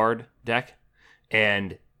Nilfgaard deck,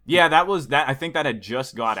 and yeah, that was that. I think that had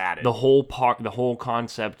just got added. The whole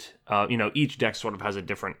concept. Each deck sort of has a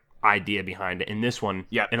different idea behind it. In this one,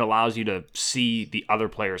 it allows you to see the other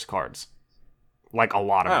player's cards, like a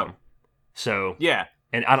lot of them. So yeah.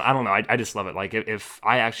 And I don't know, I just love it. Like, if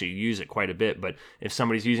I actually use it quite a bit, but if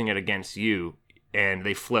somebody's using it against you and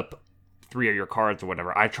they flip 3 of your cards or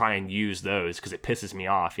whatever, I try and use those because it pisses me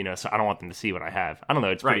off, so I don't want them to see what I have. I don't know,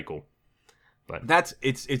 it's pretty cool. But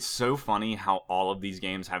it's so funny how all of these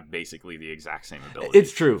games have basically the exact same ability.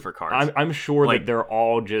 It's true. For cards. I'm sure that they're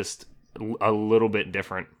all just a little bit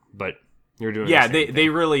different, but you're doing they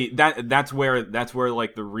really that's where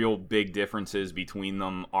like the real big differences between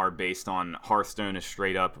them are based on. Hearthstone is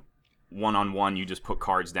straight up 1-on-1, you just put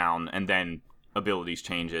cards down and then abilities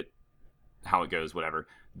change it how it goes, whatever.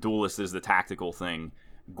 Duelist is the tactical thing.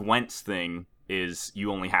 Gwent's thing is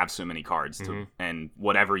you only have so many cards and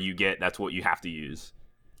whatever you get, that's what you have to use.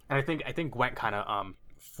 And I think Gwent kind of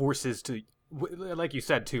forces to, like you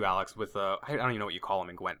said too, Alex, with I don't even know what you call them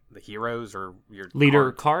in Gwent, the heroes or your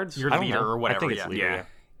leader cards, your leader or whatever. I think it's leader,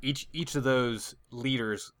 yeah. Each of those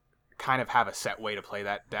leaders kind of have a set way to play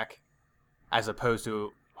that deck, as opposed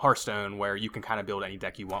to Hearthstone, where you can kind of build any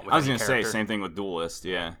deck you want with. I was going to say same thing with Duelist,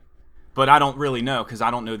 yeah. But I don't really know because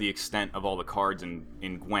I don't know the extent of all the cards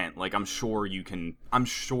in Gwent. Like, I'm sure you can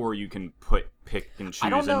pick and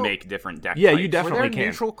choose and make different deck. Yeah, types. you definitely can.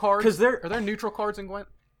 Neutral cards? Are there neutral cards in Gwent?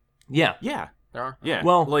 Yeah, there are. Yeah,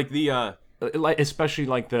 well, like the especially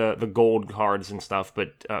like the gold cards and stuff.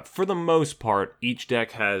 But for the most part, each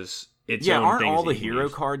deck has its own aren't things all the that you hero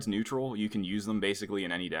use. cards neutral? You can use them basically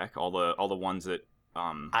in any deck. All the ones that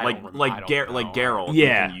Geralt, you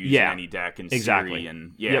can use in any deck, and exactly. Ciri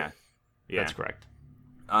and yeah, that's correct.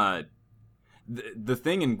 The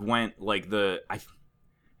thing in Gwent, like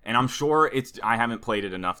and I'm sure I haven't played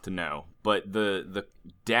it enough to know, but the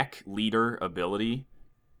deck leader ability,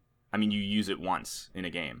 I mean, you use it once in a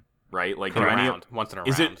game, right? Like once in a round.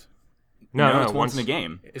 Is it? No, it's once in a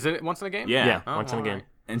game. Is it once in a game? Yeah, once in a game. Right.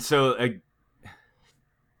 And so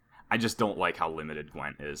I just don't like how limited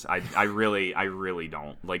Gwent is. I really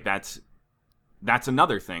don't. Like, that's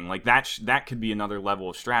another thing. Like, that could be another level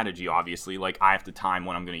of strategy, obviously. Like, I have to time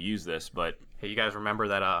when I'm going to use this, but... Hey, you guys remember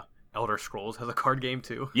that Elder Scrolls has a card game,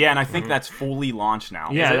 too? Yeah, and I think that's fully launched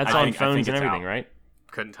now. Yeah, that's on phones and everything, right?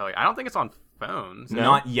 Couldn't tell you. I don't think it's on phones. No?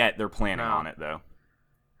 Not yet. They're planning on it, though.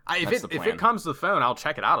 If it comes to the phone, I'll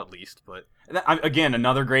check it out at least, but... Again,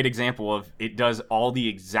 another great example of it does all the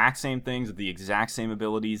exact same things with the exact same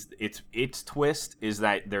abilities. Its twist is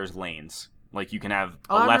that there's lanes. Like, you can have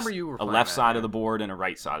a left side of the board and a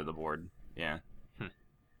right side of the board. Yeah.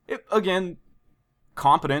 Again,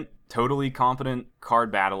 totally competent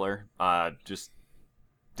card battler. Just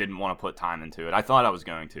didn't want to put time into it. I thought I was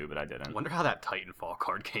going to, but I didn't. I wonder how that Titanfall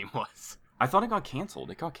card game was. I thought it got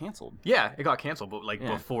canceled. Yeah, it got canceled, but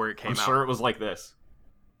before it came out. I'm sure it was like this.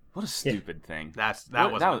 What a stupid thing. That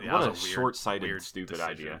was a short-sighted, stupid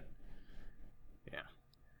decision. idea. Yeah.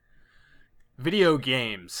 Video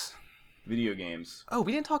games. Oh,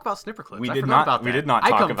 we didn't talk about Snipper Clips. We did not talk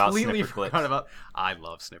about Snipper Clips. I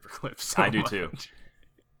love Snipper Clips so I do much. too.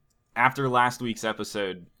 After last week's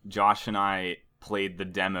episode, Josh and I played the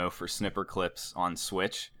demo for Snipper Clips on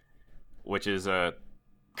Switch, which is a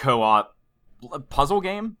co-op puzzle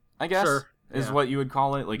game, I guess. Sure. Is what you would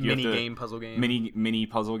call it. Like, puzzle game. Mini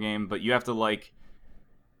puzzle game, but you have to, like,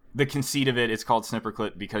 the conceit of it's called Snipper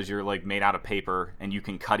Clip because you're, like, made out of paper and you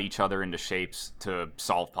can cut each other into shapes to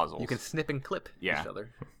solve puzzles. You can snip and clip each other.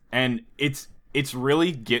 And it's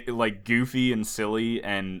really goofy and silly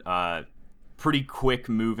and pretty quick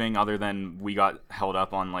moving, other than we got held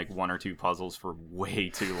up on like one or two puzzles for way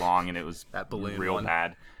too long and it was that balloon real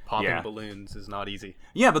bad. Popping balloons is not easy.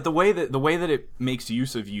 Yeah, but the way that it makes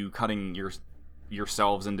use of you cutting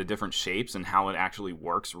yourselves into different shapes and how it actually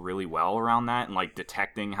works really well around that, and like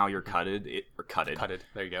detecting how you're cutted.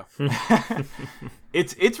 There you go.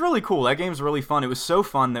 It's really cool. That game's really fun. It was so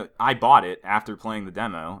fun that I bought it after playing the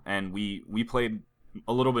demo, and we played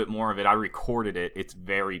a little bit more of it. I recorded it. It's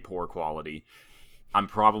very poor quality. I'm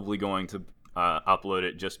probably going to upload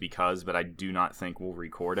it just because, but I do not think we'll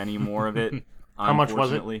record any more of it. How much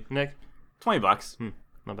was it, Nick? $20.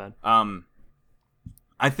 Not bad.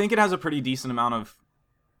 I think it has a pretty decent amount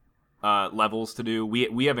of levels to do.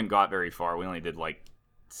 We haven't got very far. We only did like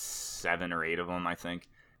 7 or 8 of them, I think.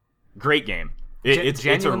 Great game.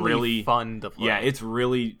 It's a really fun to play. Yeah, it's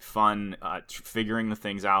really fun. Figuring the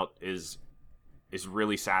things out is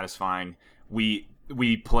really satisfying. We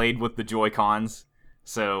played with the Joy-Cons,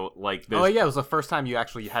 so like. Oh yeah, it was the first time you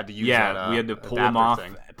actually had to use. Yeah, we had to pull them off,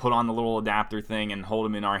 thing. Put on the little adapter thing, and hold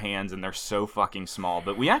them in our hands, and they're so fucking small.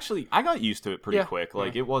 But I got used to it pretty quick.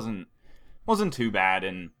 Like it wasn't too bad,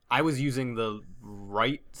 and. I was using the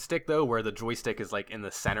right stick though, where the joystick is like in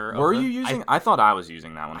the center. Were you using? I thought I was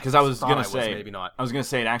using that one because I was gonna say maybe not. I was gonna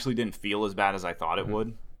say it actually didn't feel as bad as I thought it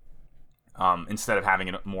would. Instead of having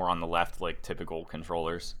it more on the left, like typical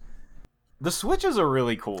controllers. The Switch is a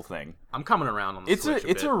really cool thing. I'm coming around on the Switch.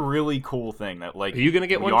 It's a really cool thing that like. Are you gonna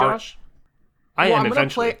get one, Josh? I am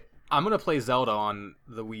eventually. I'm gonna play Zelda on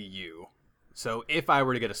the Wii U. So if I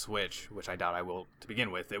were to get a Switch, which I doubt I will to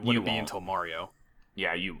begin with, it wouldn't be until Mario.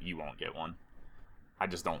 Yeah, you won't get one. I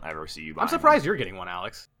just don't ever see you buying I'm surprised you're getting one,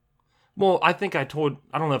 Alex. Well, I think I don't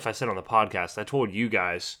know if I said on the podcast, I told you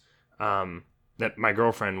guys that my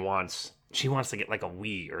girlfriend wants to get like a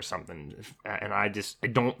Wii or something. And I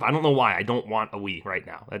don't know why I don't want a Wii right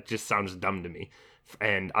now. That just sounds dumb to me.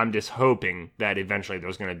 And I'm just hoping that eventually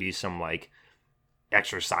there's going to be some like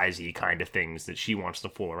exercisey kind of things that she wants to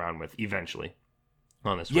fool around with eventually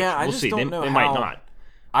on this Switch. Yeah, we'll see. They might not.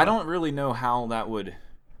 I don't really know how that would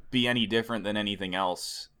be any different than anything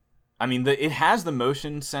else. I mean, it has the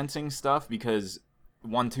motion sensing stuff because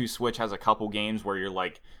 1-2 Switch has a couple games where you're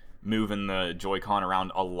like moving the Joy-Con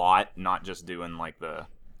around a lot, not just doing like the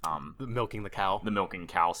milking the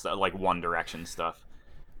cow stuff, like One Direction stuff.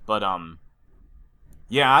 But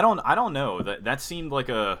yeah, I don't know. That seemed like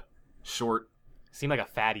a short. Seemed like a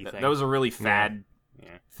fatty thing. That was a really fad. Yeah.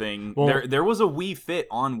 Thing. Well, there was a Wii Fit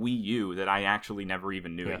on Wii U that I actually never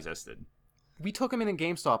even knew existed. We took them in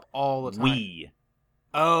GameStop all the time. We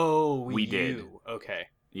did. Okay.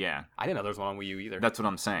 Yeah. I didn't know there was one on Wii U either. That's what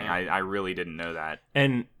I'm saying. Yeah. I really didn't know that.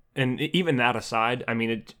 And even that aside, I mean,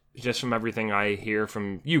 it just from everything I hear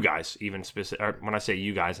from you guys, even when I say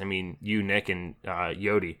you guys, I mean you, Nick, and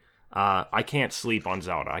Yodi. I can't sleep on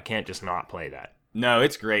Zelda. I can't just not play that. No,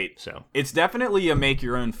 it's great. So it's definitely a make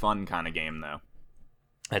your own fun kind of game, though.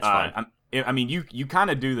 That's fine. I mean, you kind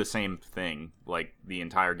of do the same thing, like, the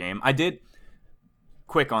entire game. I did,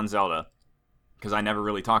 quick on Zelda, because I never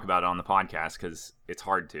really talk about it on the podcast, because it's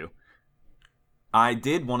hard to. I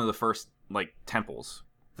did one of the first, like, temples,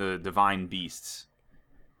 the Divine Beasts,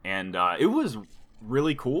 and it was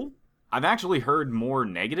really cool. I've actually heard more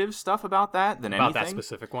negative stuff about that than anything. About that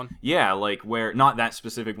specific one? Yeah, like, where, not that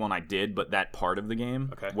specific one I did, but that part of the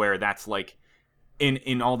game, where that's, like,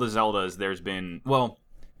 in all the Zeldas, there's been, well,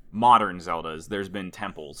 modern Zeldas, there's been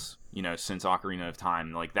temples, since Ocarina of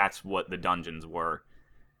Time. Like, that's what the dungeons were.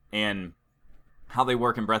 And how they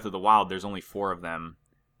work in Breath of the Wild, there's only 4 of them.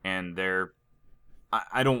 And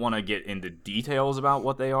I don't want to get into details about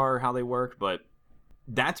what they are or how they work, but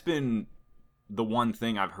that's been the one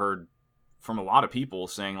thing I've heard from a lot of people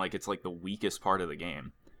saying, like, it's like the weakest part of the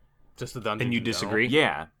game. Just the dungeons. And you disagree?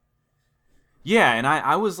 Yeah. Yeah, and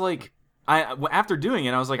I was like, after doing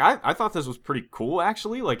it, I was like, I thought this was pretty cool,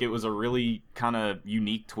 actually. Like, it was a really kind of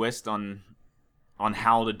unique twist on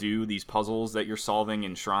how to do these puzzles that you're solving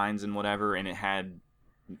in shrines and whatever, and it had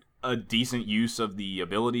a decent use of the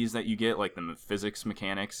abilities that you get, like the physics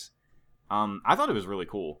mechanics. I thought it was really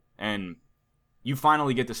cool, and you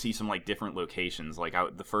finally get to see some, like, different locations. Like,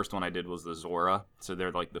 the first one I did was the Zora, so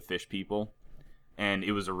they're, like, the fish people, and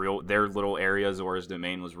it was their little area, Zora's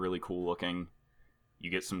Domain, was really cool looking. You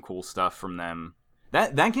get some cool stuff from them.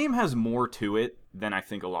 That game has more to it than I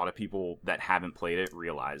think a lot of people that haven't played it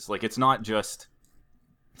realize. Like, it's not just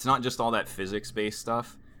all that physics-based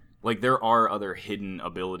stuff. Like, there are other hidden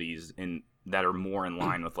abilities that are more in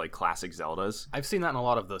line with, like, classic Zeldas. I've seen that in a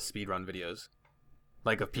lot of the speedrun videos,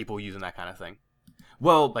 like, of people using that kind of thing.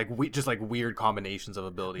 Well, like, just like weird combinations of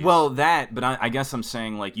abilities. Well, but I guess I'm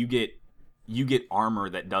saying, like, you get armor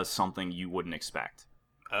that does something you wouldn't expect.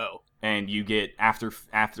 Oh. And you get, after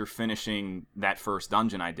finishing that first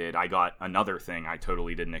dungeon I did, I got another thing I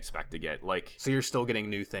totally didn't expect to get. Like, so you're still getting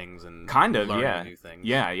new things and kind of, learning new things.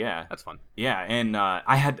 Yeah. That's fun. Yeah, and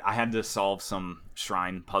I had to solve some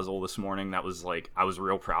shrine puzzle this morning that was, like, I was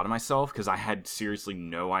real proud of myself because I had seriously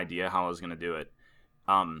no idea how I was going to do it.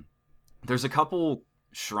 There's a couple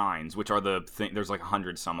shrines, which are there's like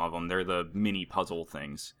 100 some of them. They're the mini puzzle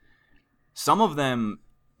things. Some of them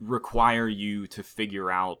require you to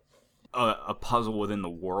figure out a puzzle within the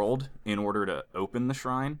world in order to open the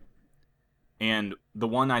shrine. And the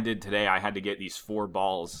one I did today, I had to get these 4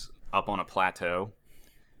 balls up on a plateau,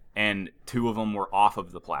 and 2 of them were off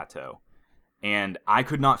of the plateau. and I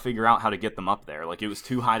could not figure out how to get them up there. Like, it was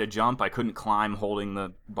too high to jump. I couldn't climb holding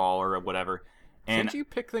the ball or whatever. And can't you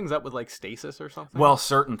pick things up with like stasis or something? well,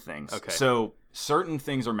 certain things. Okay. So certain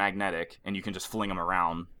things are magnetic, and you can just fling them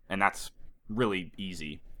around, and that's really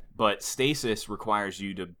easy. But stasis requires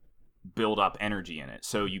you to build up energy in it.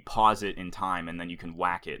 So you pause it in time, and then you can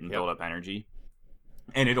whack it and build up energy.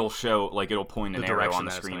 And it'll show, like, it'll point an arrow on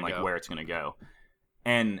the screen, like, where it's going to go.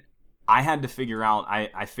 And I had to figure out,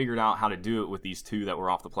 I figured out how to do it with these two that were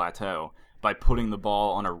off the plateau by putting the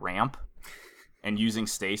ball on a ramp and using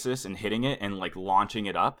stasis and hitting it and, like, launching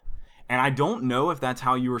it up. And I don't know if that's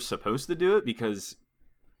how you were supposed to do it, because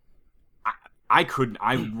I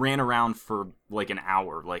ran around for, like, an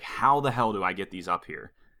hour. Like, how the hell do I get these up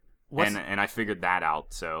here? And I figured that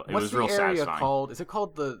out, so it was real satisfying. Called? Is it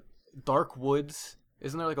called the Dark Woods?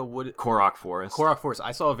 Isn't there like a wood? Korok Forest. Korok Forest.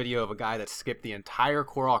 I saw a video of a guy that skipped the entire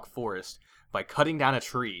Korok Forest by cutting down a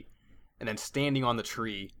tree and then standing on the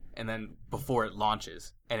tree and then before it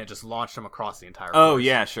launches, and it just launched him across the entire forest. Oh,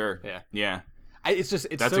 yeah, sure. Yeah. It's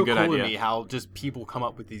That's so a good cool idea. to me how just people come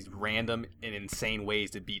up with these random and insane ways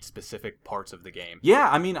to beat specific parts of the game. Yeah,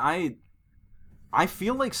 I mean, I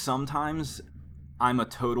feel like sometimes I'm a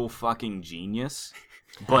total fucking genius,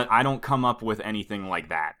 but I don't come up with anything like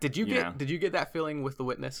that. Did you get that feeling with The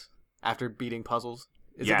Witness after beating puzzles?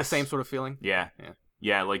 Is it the Yes. same sort of feeling?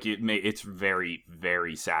 Yeah, like it's very,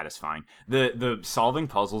 very satisfying. The solving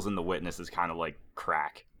puzzles in The Witness is kind of like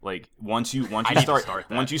crack. Like once you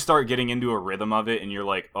start getting into a rhythm of it, and you're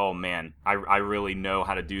like, oh man, I really know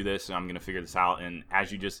how to do this, and I'm gonna figure this out. And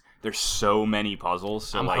as there's so many puzzles.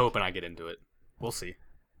 So I'm like, hoping I get into it. We'll see.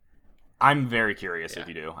 I'm very curious if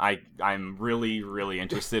you do. I'm really, really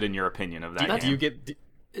interested in your opinion of that game. Do you get?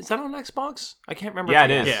 Is that on Xbox? I can't remember. Yeah,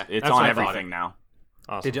 it is. Yeah, It's that's on what I thought. everything now.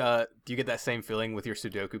 Awesome. Do you get that same feeling with your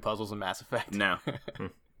Sudoku puzzles in Mass Effect? No.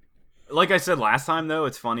 Like I said last time, though,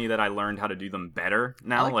 it's funny that I learned how to do them better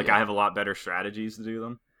now. I have a lot better strategies to do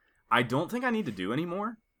them. I don't think I need to do any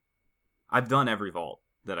more. I've done every vault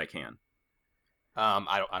that I can.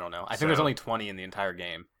 I don't know. I think there's only 20 in the entire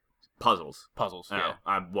game. Puzzles. Yeah.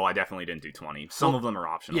 I definitely didn't do 20. Some of them are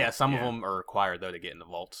optional. Yeah, some of them are required though to get into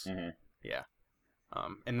vaults. Mm-hmm. Yeah.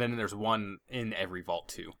 And then there's one in every vault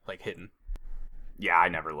too, like hidden. Yeah, I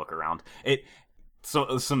never look around.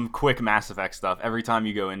 So some quick Mass Effect stuff. Every time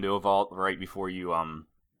you go into a vault, right before you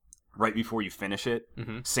finish it,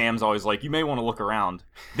 Sam's always like, "You may want to look around."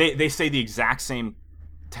 They say the exact same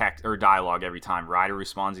text or dialogue every time. Ryder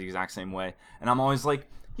responds the exact same way, and I'm always like,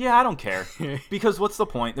 "Yeah, I don't care," because what's the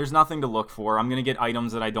point? There's nothing to look for. I'm gonna get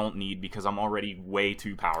items that I don't need because I'm already way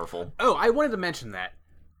too powerful. Oh, I wanted to mention that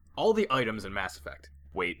all the items in Mass Effect.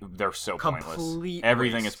 Wait, they're so pointless. Complete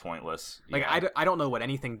Everything waste. is pointless. Like, Yeah. I don't know what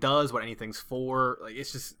anything does, what anything's for. Like,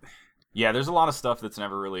 it's just... Yeah, there's a lot of stuff that's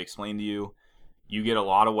never really explained to you. You get a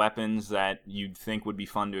lot of weapons that you'd think would be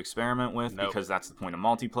fun to experiment with because that's the point of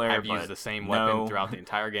multiplayer. I've used the same weapon throughout the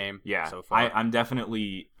entire game. Yeah, so far. I'm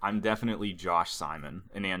definitely Josh Simon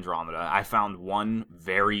in Andromeda. I found one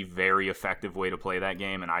very, very effective way to play that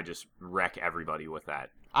game, and I just wreck everybody with that.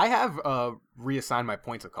 I have reassigned my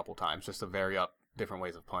points a couple times just to vary up different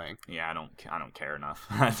ways of playing. Yeah, I don't care enough.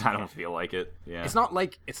 I don't feel like it. Yeah, it's not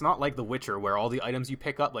like The Witcher where all the items you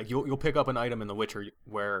pick up, like you'll pick up an item in The Witcher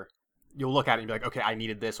where you'll look at it and be like, okay, I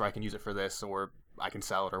needed this, or I can use it for this, or I can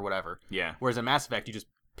sell it, or whatever. Yeah. Whereas in Mass Effect, you just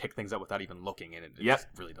pick things up without even looking, and it just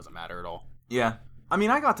really doesn't matter at all. Yeah. I mean,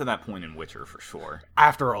 I got to that point in Witcher for sure.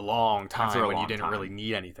 After a long time when you didn't really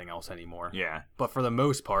need anything else anymore. Yeah. But for the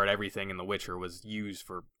most part, everything in The Witcher was used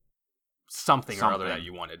for something. or other that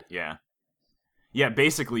you wanted. Yeah. Yeah,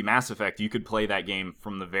 basically, Mass Effect, you could play that game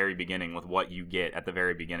from the very beginning with what you get at the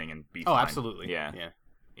very beginning and be fine. Oh, absolutely. Yeah.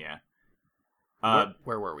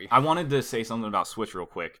 Where were we? I wanted to say something about Switch real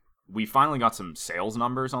quick. We finally got some sales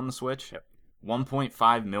numbers on the Switch. Yep.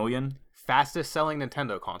 1.5 million. Fastest selling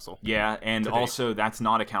Nintendo console. Yeah, and also that's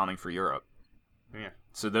not accounting for Europe. Yeah.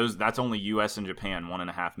 So that's only US and Japan,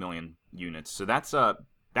 1.5 million units. So that's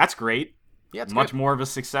great. Yeah, it's much good. more of a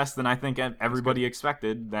success than I think everybody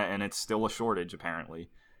expected. And it's still a shortage apparently.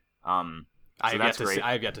 I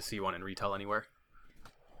have yet to see one in retail anywhere.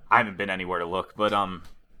 I haven't been anywhere to look, but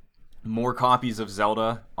more copies of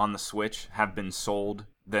Zelda on the Switch have been sold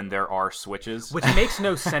than there are Switches. Which makes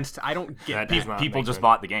no sense. I don't get that. People just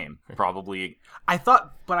bought the game, probably. I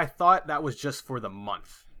thought that was just for the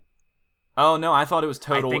month. Oh no, I thought it was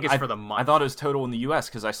total. I think it's for the month. I thought it was total in the US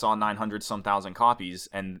because I saw 900-some thousand copies,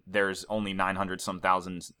 and there's only 900-some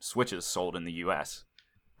thousand Switches sold in the US.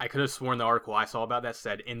 I could have sworn the article I saw about that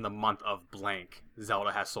said in the month of blank,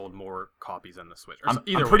 Zelda has sold more copies than the Switch. I'm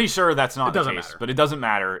pretty sure that's not the case, matter. but it doesn't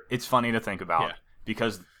matter. It's funny to think about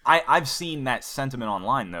because I've seen that sentiment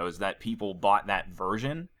online, though, is that people bought that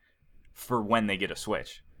version for when they get a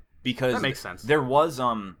Switch. Because that makes sense. There was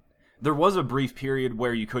a brief period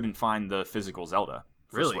where you couldn't find the physical Zelda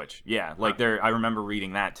for Switch. Yeah, like I remember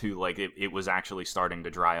reading that too. Like it was actually starting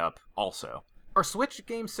to dry up. Also, are Switch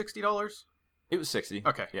games $60? It was 60.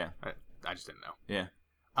 Okay. Yeah, I just didn't know. Yeah.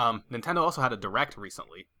 Nintendo also had a Direct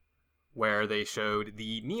recently, where they showed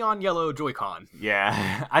the neon yellow Joy-Con.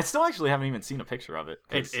 Yeah, I still actually haven't even seen a picture of it.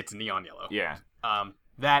 It's neon yellow. Yeah.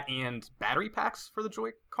 That and battery packs for the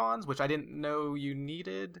Joy-Cons, which I didn't know you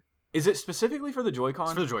needed. Is it specifically for the Joy-Con?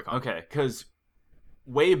 It's for the Joy-Con. Okay, because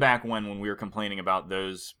way back when we were complaining about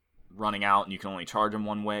those running out and you can only charge them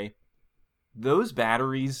one way, those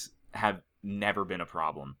batteries have never been a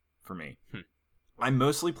problem for me. I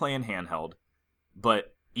mostly play in handheld,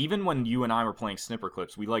 but even when you and I were playing Snipper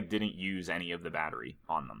Clips, we didn't use any of the battery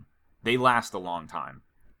on them. They last a long time.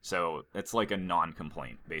 So it's like a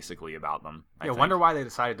non-complaint, basically, about them. I wonder why they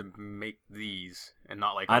decided to make these and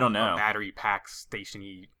not I don't know. A battery pack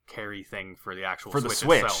station-y carry thing for the actual for Switch the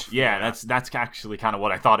Switch. itself. Yeah, that's actually kind of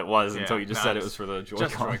what I thought it was until you just said it was for the Joy-Con.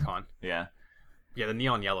 Just Joy-Con. Yeah. Yeah, the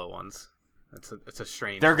neon yellow ones. It's a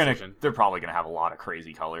strange They're decision. They're probably gonna have a lot of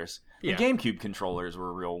crazy colors. Yeah. The GameCube controllers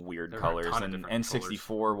were real weird colors, and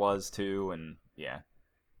N64 was too, and yeah,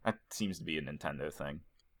 that seems to be a Nintendo thing.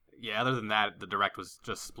 Yeah, other than that, the Direct was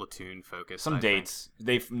just Splatoon focused. Some dates.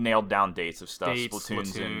 They've nailed down dates of stuff.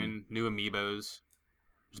 Splatoon, new amiibos,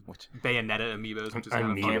 Bayonetta amiibos, which is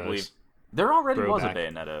kind of fun. Can't believe there already was a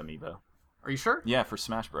Bayonetta amiibo. Are you sure? Yeah, for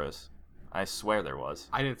Smash Bros. I swear there was.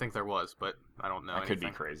 I didn't think there was, but I don't know. I could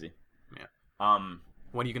be crazy. Yeah.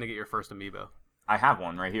 When are you gonna get your first amiibo? I have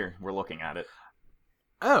one right here. We're looking at it.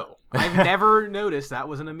 Oh, I've never noticed that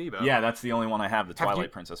was an amiibo. Yeah, that's the only one I have. The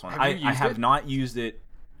Twilight Princess one. I have not used it.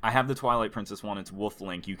 I have the Twilight Princess one. It's Wolf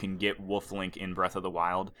Link. You can get Wolf Link in Breath of the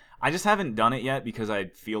Wild. I just haven't done it yet because I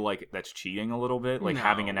feel like that's cheating a little bit,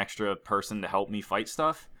 having an extra person to help me fight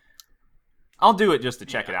stuff. I'll do it just to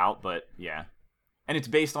check it out, but yeah. And it's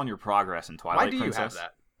based on your progress in Twilight Princess. Why do you have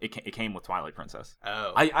that? It came with Twilight Princess.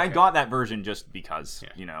 Oh. I got that version just because,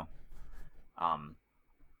 you know.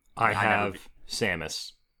 I have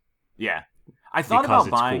Samus. Yeah. I thought about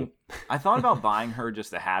buying cool. I thought about buying her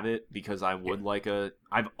just to have it because I would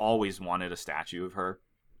I've always wanted a statue of her,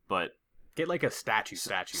 but get like a statue.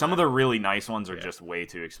 Some of the really nice ones are just way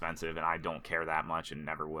too expensive and I don't care that much and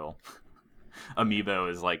never will. Amiibo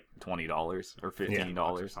is like $20 or $15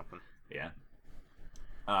 or something. Yeah.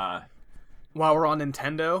 While we're on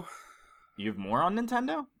Nintendo, you have more on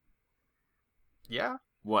Nintendo? Yeah.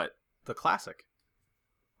 What? The Classic.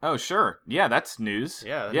 Oh, sure. Yeah, that's news.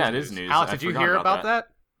 Yeah, it is news. Alex, did you hear about that?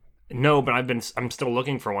 No, but I'm still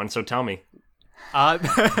looking for one, so tell me. Are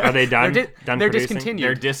they done? They're discontinued.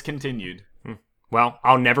 They're discontinued. Well,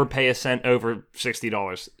 I'll never pay a cent over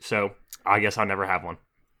 $60, so I guess I'll never have one.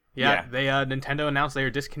 Yeah. They Nintendo announced they are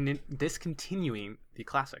discontinuing the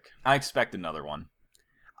Classic. I expect another one.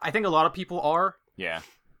 I think a lot of people are. Yeah.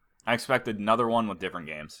 I expect another one with different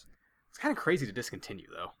games. It's kind of crazy to discontinue,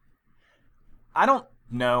 though. I don't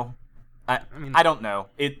know. I don't know.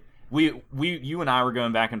 You and I were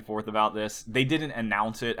going back and forth about this. They didn't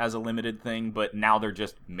announce it as a limited thing, but now they're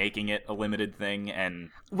just making it a limited thing, and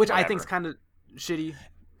which whatever. I think is kind of shitty.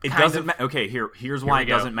 It doesn't matter. Okay, here's why it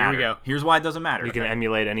doesn't matter. Here we go. Here's why it doesn't matter. You can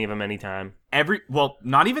emulate any of them anytime.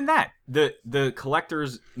 Not even that. The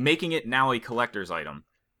collectors making it now a collector's item.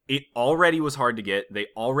 It already was hard to get. They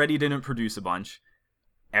already didn't produce a bunch.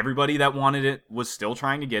 Everybody that wanted it was still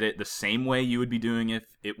trying to get it the same way you would be doing if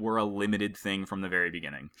it were a limited thing from the very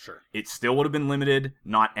beginning. Sure. It still would have been limited.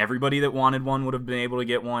 Not everybody that wanted one would have been able to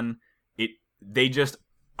get one. They just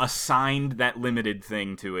assigned that limited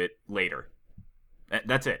thing to it later.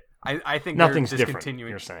 That's it. I think nothing's they're different. Discontinuing.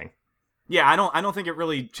 You're saying. Yeah, I don't think it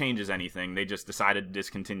really changes anything. They just decided to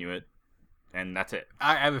discontinue it, and that's it.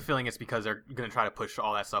 I have a feeling it's because they're going to try to push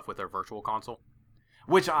all that stuff with their virtual console.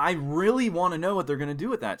 Which I really want to know what they're going to do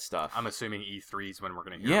with that stuff. I'm assuming E3 is when we're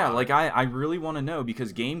going to hear about it. I really want to know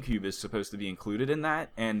because GameCube is supposed to be included in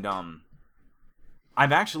that, and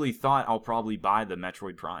I've actually thought I'll probably buy the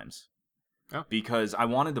Metroid Primes. Oh. Because I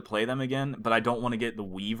wanted to play them again, but I don't want to get the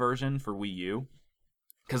Wii version for Wii U.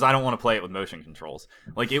 Because I don't want to play it with motion controls.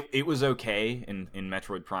 Like, it was okay in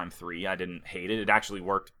Metroid Prime 3. I didn't hate it. It actually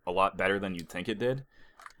worked a lot better than you'd think it did.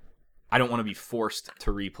 I don't want to be forced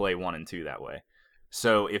to replay 1 and 2 that way.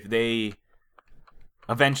 So if they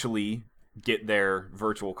eventually get their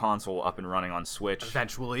virtual console up and running on Switch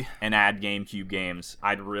and add GameCube games,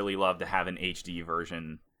 I'd really love to have an HD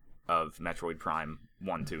version of Metroid Prime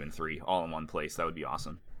 1, 2, and 3 all in one place. That would be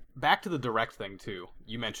awesome. Back to the Direct thing, too.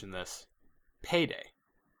 You mentioned this. Payday.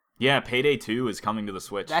 Yeah, Payday 2 is coming to the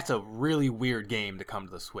Switch. That's a really weird game to come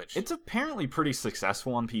to the Switch. It's apparently pretty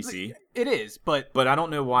successful on PC. It is, but I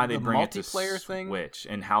don't know why they the bring it to multiplayer thing? Switch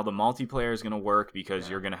and how the multiplayer is going to work because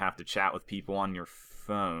you're going to have to chat with people on your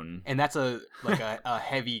phone. And that's a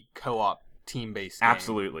heavy co-op team-based game.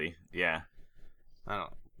 Absolutely, yeah. I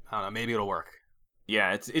don't know. Maybe it'll work.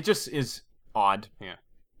 Yeah, it just is odd. Yeah,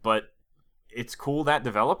 but it's cool that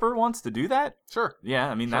developer wants to do that. Sure. Yeah,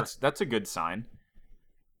 I mean Sure. that's a good sign.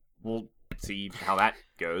 We'll see how that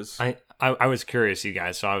goes. I was curious, you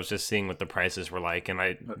guys. So I was just seeing what the prices were like, and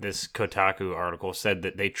this Kotaku article said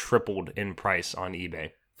that they tripled in price on eBay.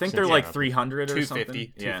 I think they're like 300 or something.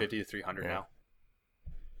 250 to 300 now.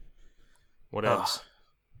 What else?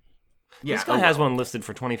 Yeah, This guy has one listed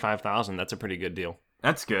for 25,000. That's a pretty good deal.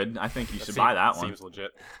 That's good. I think you should buy that one. Seems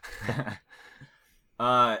legit.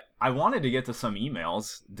 I wanted to get to some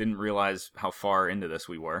emails. Didn't realize how far into this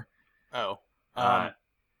we were. Oh.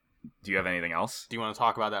 Do you have anything else? Do you want to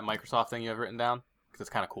talk about that Microsoft thing you have written down? Because it's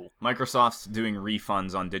kind of cool. Microsoft's doing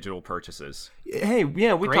refunds on digital purchases. Hey,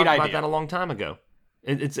 yeah, we Great talked about idea. that a long time ago.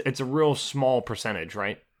 It's a real small percentage,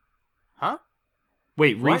 right? Huh?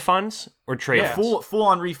 Wait, What? refunds or trade-ins? Yeah. Full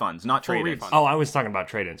on refunds, not Full trade-ins. refunds. Oh, I was talking about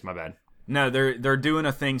trade-ins. My bad. No, they're doing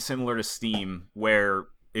a thing similar to Steam where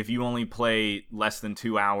if you only play less than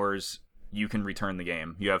 2 hours, you can return the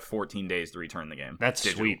game. You have 14 days to return the game. That's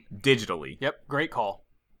sweet. Digitally. Yep. Great call.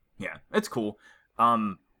 Yeah, it's cool.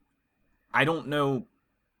 I don't know.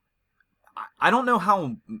 I don't know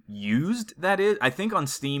how used that is. I think on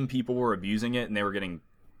Steam people were abusing it and they were getting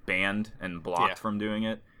banned and blocked from doing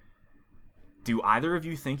it. Do either of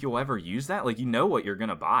you think you'll ever use that? Like, you know what you're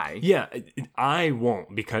gonna buy. Yeah, I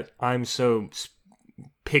won't because I'm so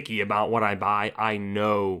picky about what I buy. I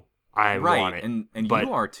know I want it. And but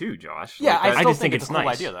you are too, Josh. Yeah, Like, I that's- still just think think it's a it's cool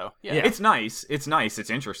nice. idea, though. Yeah. Yeah. It's nice. It's nice. It's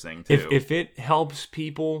interesting too. if it helps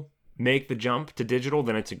people make the jump to digital,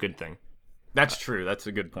 then it's a good thing. That's true. That's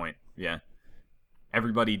a good point. Yeah.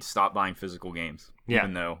 Everybody stop buying physical games. Yeah.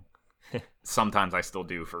 Even though sometimes I still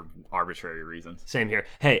do for arbitrary reasons. Same here.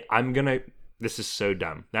 Hey, this is so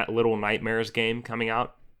dumb. That Little Nightmares game coming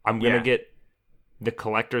out, I'm gonna Yeah. get the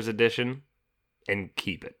collector's edition and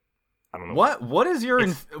keep it. I don't know. What is your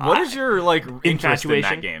It's- like interest in infatuation?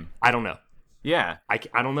 that game? I don't know. Yeah. I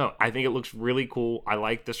don't know. I think it looks really cool. I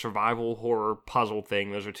like the survival horror puzzle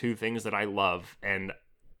thing. Those are two things that I love, and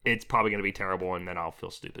it's probably going to be terrible, and then I'll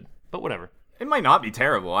feel stupid. But whatever. It might not be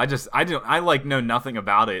terrible. I like know nothing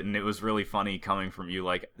about it, and it was really funny coming from you.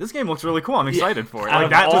 Like, this game looks really cool. I'm excited for it. Out Like, of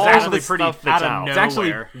that was all actually the pretty stuff that's out of out, It's actually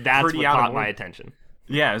nowhere. that's pretty what out caught of my my attention.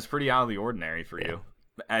 Yeah, it's pretty out of the ordinary for you.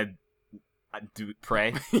 I do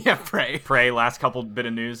Prey. Yeah, Prey. Prey. Last couple bit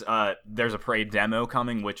of news. There's a Prey demo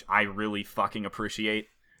coming, which I really fucking appreciate.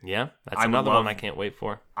 Yeah, that's I would another love- one I can't wait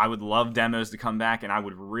for. I would love demos to come back, and I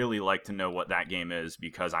would really like to know what that game is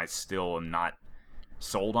because I still am not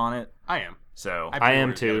sold on it. I am. So I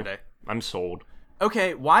am pre-ordered the other too. day I'm sold.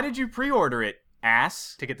 okay, why did you pre-order it,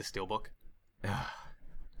 ass? to get the steelbook.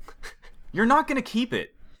 You're not gonna keep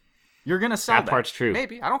it. You're gonna sell That part's true.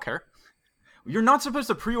 Maybe. I don't care. You're not supposed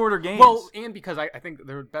to pre-order games. Well, and because I think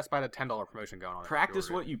the Best Buy had a $10 promotion going on. practice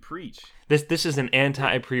what you preach. This is an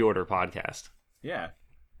anti-pre-order podcast. Yeah.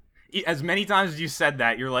 As many times as you said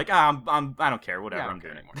that, you're like, I don't care, whatever, Yeah, I I'm don't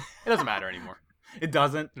care doing anymore. It doesn't matter anymore. It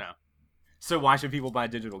doesn't. No. So why should people buy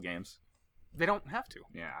digital games? They don't have to.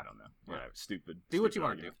 Yeah, I don't know. Whatever. Stupid. Do what stupid you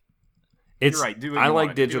want to do. argument. It's right, do what I you like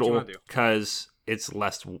wanna do. Do what you digital wanna do. because it's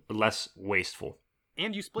less wasteful.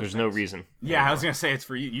 And you split There's no things. reason. Yeah, I was gonna say it's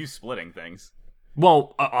for you splitting things.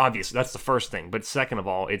 Well, obviously that's the first thing, but second of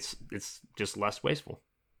all, it's just less wasteful.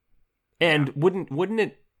 And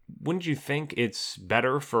wouldn't you think it's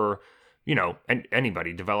better for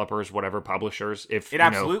anybody, developers, whatever, publishers, if It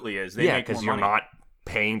absolutely is. They make because more you're money. not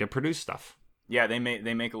paying to produce stuff. Yeah, they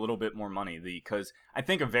make a little bit more money because I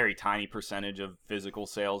think a very tiny percentage of physical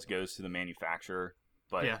sales goes to the manufacturer.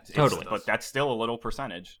 But Yeah, totally. But that's still a little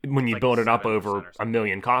percentage. When you Like build it up 7% or over something. a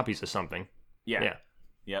million copies of something. Yeah.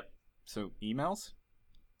 Yep. So emails?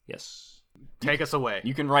 Yes. Take us away.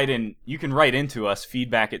 You can write into us,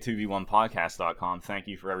 feedback at 2v1podcast.com. Thank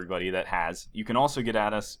you for everybody that has. You can also get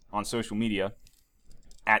at us on social media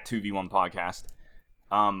at 2v1podcast.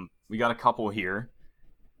 We got a couple here.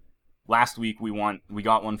 Last week we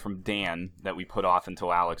got one from Dan that we put off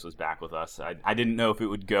until Alex was back with us. I didn't know if it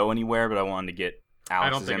would go anywhere, but I wanted to get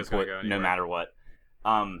Alex's think it's gonna input go no anywhere. matter what.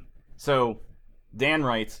 So Dan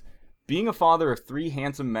writes, being a father of 3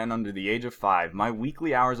 handsome men under the age of 5, my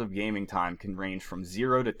weekly hours of gaming time can range from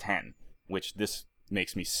 0 to 10, which this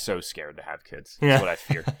makes me so scared to have kids. That's Yeah. what I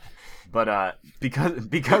fear. But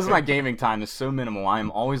because my gaming time is so minimal, I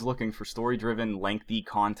am always looking for story-driven, lengthy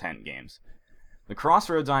content games. The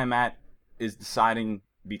crossroads I am at is deciding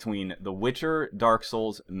between The Witcher, Dark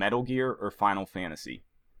Souls, Metal Gear, or Final Fantasy.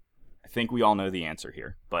 I think we all know the answer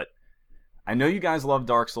here, but I know you guys love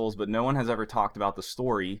Dark Souls, but no one has ever talked about the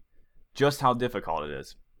story, just how difficult it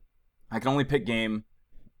is. I can only pick game.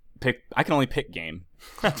 I can only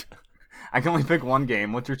pick one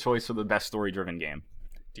game. What's your choice for the best story-driven game?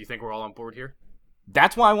 Do you think we're all on board here?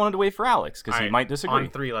 That's why I wanted to wait for Alex, because he might disagree. On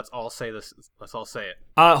 3, let's all say this. Let's all say it.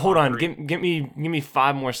 Hold on. Give me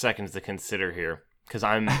 5 more seconds to consider here, because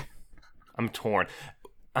I'm torn.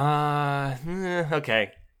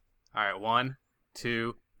 Okay. All right, 1,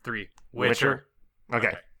 2, 3. Witcher.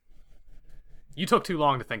 Okay. You took too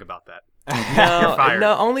long to think about that. No,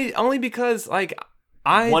 no, only because like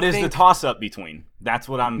What is the toss-up between? That's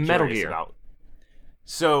what I'm Metal curious Gear. about.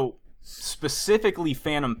 So, specifically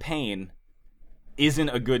Phantom Pain isn't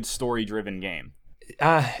a good story-driven game.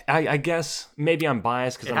 I guess maybe I'm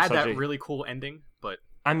biased because it I'm had such that really cool ending, but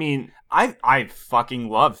I mean, I fucking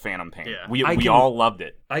love Phantom Pain. Yeah. We all loved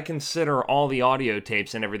it. I consider all the audio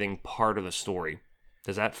tapes and everything part of the story.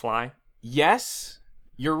 Does that fly? Yes,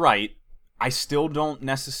 you're right. I still don't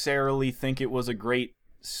necessarily think it was a great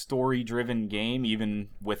story-driven game, even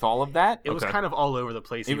with all of that. it was kind of all over the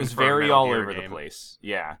place. It even was for a very Metal all Gear over game. the place.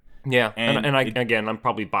 Yeah. Yeah, And again, I'm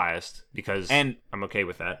probably biased because And- I'm okay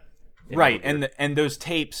with that. Right, and those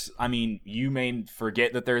tapes, I mean, you may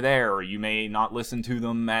forget that they're there, or you may not listen to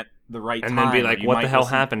them at the right and time. then be or like, you what might the hell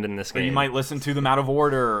listen- happened in this Or game? you might listen to them out of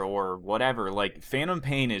order, or whatever. Like, Phantom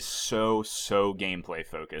Pain is so gameplay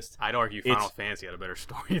focused. I'd argue Final Fantasy had a better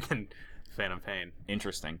story than Phantom Pain.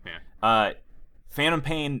 Interesting. Yeah. Phantom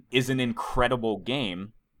Pain is an incredible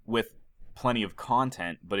game with plenty of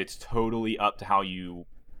content, but it's totally up to how you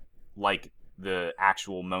like the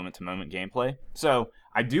actual moment-to-moment gameplay. So,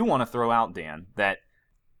 I do want to throw out, Dan, that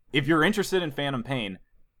if you're interested in Phantom Pain,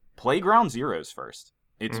 play Ground Zeroes first.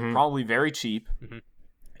 It's probably very cheap. Mm-hmm.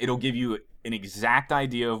 It'll give you an exact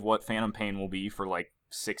idea of what Phantom Pain will be for like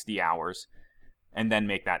 60 hours, and then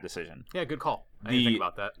make that decision. Yeah, good call. I didn't think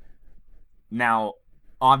about that. Now,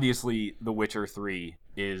 obviously, The Witcher 3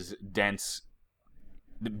 is dense,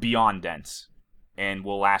 beyond dense, and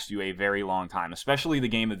will last you a very long time, especially the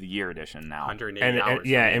Game of the Year edition now. 180 and hours.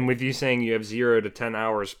 yeah, and with you saying you have 0 to 10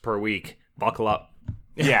 hours per week, buckle up.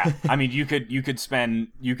 Yeah, I mean, you could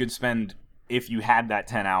spend if you had that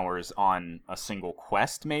 10 hours on a single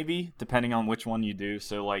quest, maybe, depending on which one you do.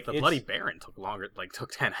 So like The Bloody Baron took longer, like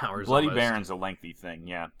took 10 hours. Bloody almost. Baron's a lengthy thing,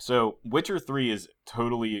 yeah. So Witcher 3 is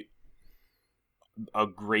totally a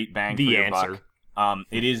great bang for your buck.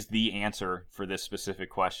 It is the answer for this specific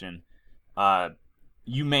question.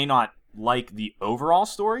 You may not like the overall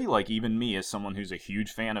story, like even me as someone who's a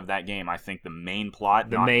huge fan of that game. I think the main plot,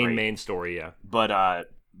 The not main great. story, yeah. But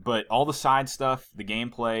all the side stuff, the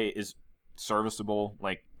gameplay is serviceable.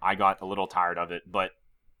 Like, I got a little tired of it, but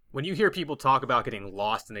When you hear people talk about getting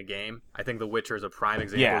lost in a game, I think The Witcher is a prime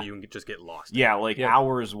example. Yeah. You can just get lost. yeah, like Yeah.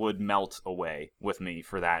 hours would melt away with me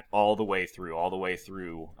for that all the way through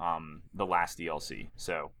the last DLC.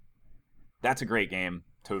 So that's a great game.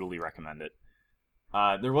 Totally recommend it.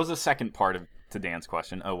 There was a second part to Dan's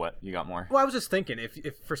question. Oh, what? You got more? Well, I was just thinking,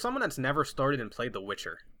 if for someone that's never started and played The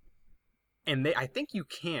Witcher, and I think you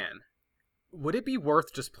can, would it be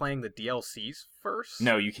worth just playing the DLCs first?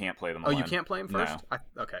 No, you can't play them Oh, alone. you can't play them first? No.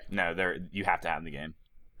 Okay. No, you have to have the game.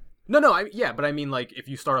 No, but I mean, like, if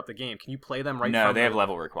you start up the game, can you play them right No, from they have the-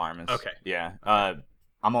 level requirements. Okay. Yeah.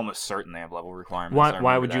 I'm almost certain they have level requirements.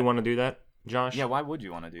 Why would you want to do that, Josh? Yeah, why would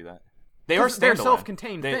you want to do that? They're standalone.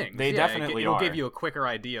 self-contained They- things. they Yeah, definitely it'll are. give you a quicker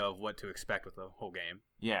idea of what to expect with the whole game.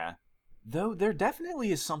 Yeah. Though there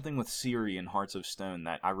definitely is something with Ciri in Hearts of Stone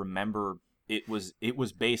that I remember it was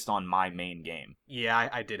based on my main game. Yeah,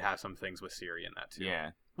 I did have some things with Ciri in that too.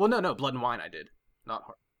 Yeah. Well, no, Blood and Wine I did. Not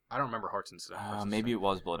I don't remember Hearts and Stone. Maybe it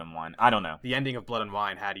was Blood and Wine. I don't know. The ending of Blood and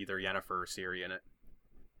Wine had either Yennefer or Ciri in it.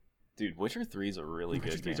 Dude, Witcher 3 is a really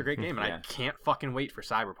Witcher good 3 is a game. great game, and Yeah. I can't fucking wait for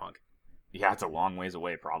Cyberpunk. Yeah, it's a long ways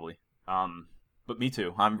away, probably. But me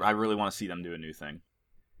too. I really want to see them do a new thing.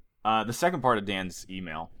 The second part of Dan's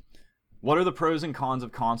email. What are the pros and cons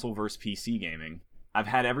of console versus PC gaming? I've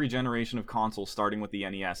had every generation of console starting with the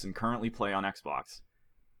NES and currently play on Xbox.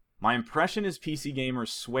 My impression is PC gamers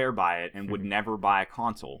swear by it and would never buy a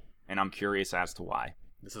console, and I'm curious as to why.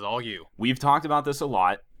 This is all you. We've talked about this a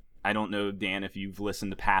lot. I don't know, Dan, if you've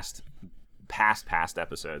listened to past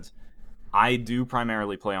episodes. I do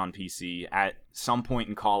primarily play on PC. At some point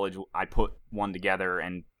in college, I put one together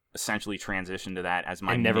and essentially transitioned to that as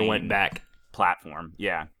my I never main went back. platform.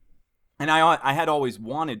 Yeah. And I had always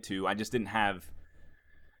wanted to. I just didn't have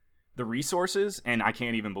the resources, and I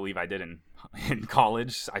can't even believe I did in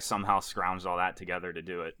college. I somehow scrounged all that together to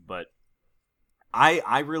do it. But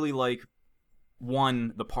I really like,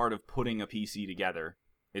 one, the part of putting a PC together.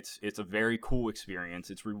 It's a very cool experience.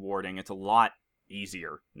 It's rewarding. It's a lot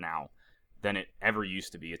easier now than it ever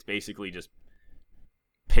used to be. It's basically just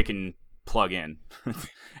pick and plug in.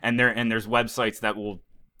 and there's websites that will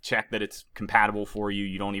check that it's compatible for you.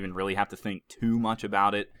 You don't even really have to think too much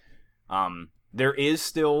about it. There is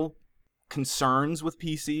still concerns with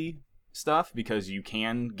PC stuff because you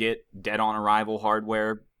can get dead on arrival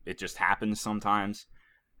hardware. It just happens sometimes.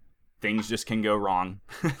 Things just can go wrong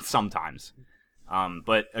sometimes.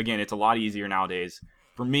 But again, it's a lot easier nowadays.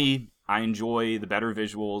 For me, I enjoy the better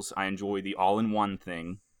visuals. I enjoy the all-in-one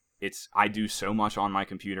thing. I do so much on my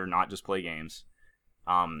computer, not just play games.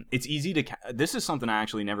 It's easy to... This is something I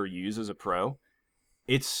actually never use as a pro.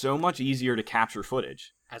 It's so much easier to capture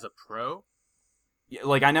footage. As a pro? Yeah,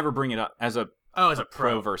 like, I never bring it up as a... Oh, as a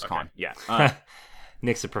pro versus okay. con. Yeah.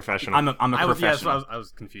 Nick's a professional. I'm a professional. Yeah, I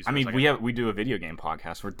was confused. I mean, we do a video game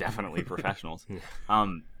podcast. We're definitely professionals.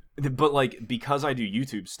 But like, because I do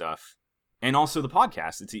YouTube stuff and also the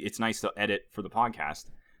podcast, it's nice to edit for the podcast.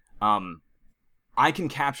 I can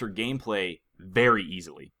capture gameplay very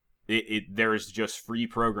easily. There's just free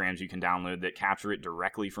programs you can download that capture it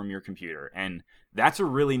directly from your computer, and that's a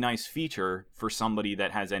really nice feature for somebody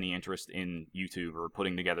that has any interest in YouTube or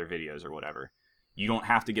putting together videos or whatever. You don't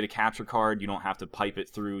have to get a capture card. You don't have to pipe it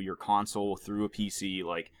through your console, through a PC.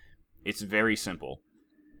 Like, it's very simple.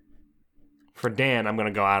 For Dan, I'm going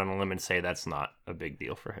to go out on a limb and say that's not a big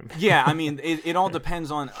deal for him. Yeah, I mean, it all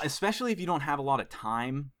depends on, especially if you don't have a lot of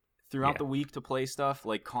time throughout the week to play stuff.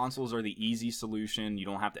 Like, consoles are the easy solution. You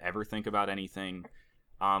don't have to ever think about anything.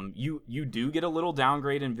 You do get a little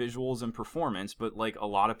downgrade in visuals and performance, but like, a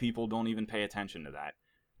lot of people don't even pay attention to that.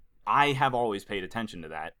 I have always paid attention to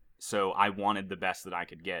that, so I wanted the best that I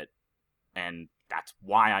could get, and that's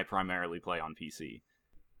why I primarily play on PC.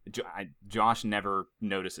 Josh never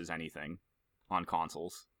notices anything on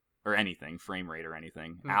consoles or anything, frame rate or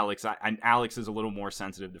anything. Alex is a little more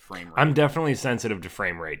sensitive to frame rate. I'm definitely sensitive to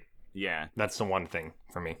frame rate. Yeah. That's the one thing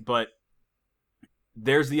for me. But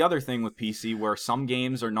there's the other thing with PC where some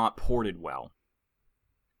games are not ported well.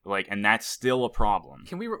 Like, and that's still a problem.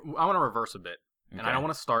 Can we I want to reverse a bit. And I don't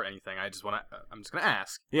want to start anything. I'm just going to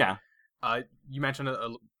ask. Yeah. You mentioned a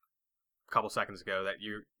couple seconds ago that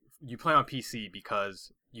you play on PC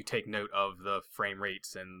because you take note of the frame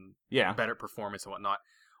rates and better performance and whatnot.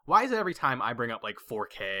 Why is it every time I bring up like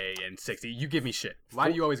 4K and 60, you give me shit? Why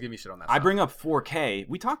do you always give me shit on that stuff? I bring up 4K.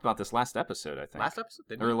 We talked about this last episode, I think. Last episode?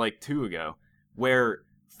 Didn't we? Or like 2 ago. Where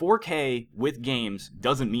 4K with games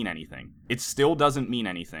doesn't mean anything. It still doesn't mean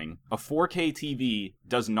anything. A 4K TV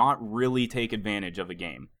does not really take advantage of a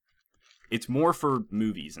game. It's more for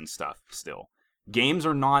movies and stuff still. Games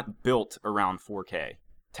are not built around 4K.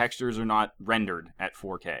 Textures are not rendered at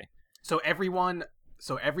 4K. So everyone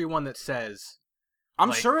that says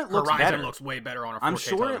I'm sure it looks Horizon better. looks way better on a 4K I'm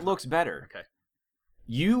sure television. it looks better. Okay.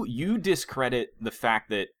 You discredit the fact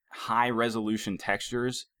that high resolution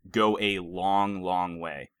textures go a long, long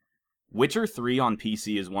way. Witcher 3 on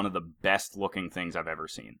PC is one of the best looking things I've ever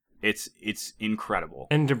seen. It's incredible.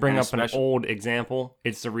 And to bring up an old example,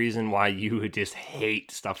 it's the reason why you would just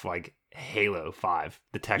hate stuff like Halo 5.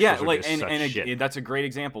 The textures are just such shit. That's a great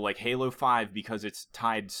example, like Halo 5, because it's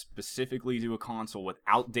tied specifically to a console with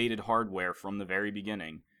outdated hardware from the very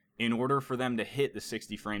beginning. In order for them to hit the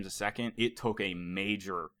 60 frames a second, it took a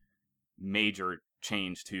major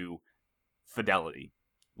change to fidelity.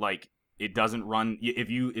 Like, it doesn't run if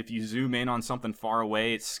you zoom in on something far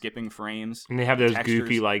away, it's skipping frames. And they have those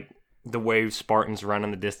goofy, like, the way Spartans run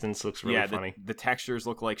in the distance looks really funny. The textures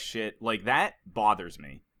look like shit. Like, that bothers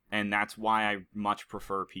me. And that's why I much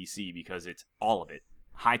prefer PC, because it's all of it.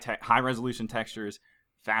 High resolution textures,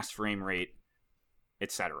 fast frame rate,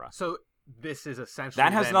 etc. So this is essentially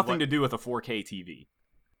that has nothing to do with a 4K TV.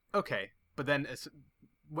 Okay, but then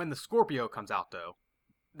when the Scorpio comes out, though,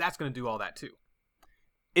 that's going to do all that too.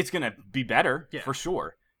 It's going to be better, for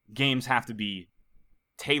sure. Games have to be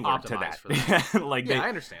tailored optimized to that. Like, I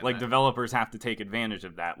understand. Like, that. developers have to take advantage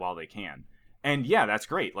of that while they can. And yeah, that's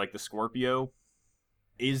great. Like, the Scorpio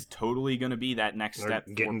is totally going to be that next step.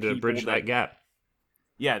 Getting to bridge that gap.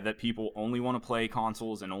 Yeah, that people only want to play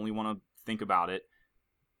consoles and only want to think about it.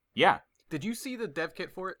 Yeah. Did you see the dev kit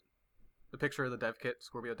for it? The picture of the dev kit,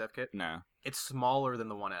 Scorpio dev kit? No. It's smaller than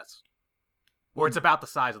the 1S. Or it's about the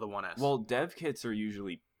size of the 1S. Well, dev kits are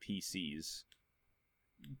usually PCs.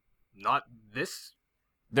 Not this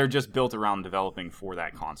they're just built around developing for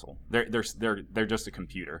that console. They're just a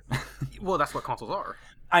computer. Well, that's what consoles are.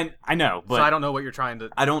 I know, but so I don't know what you're trying to.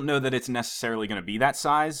 I don't know that it's necessarily going to be that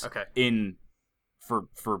size. Okay.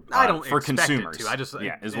 I don't for expect consumers. it to. I just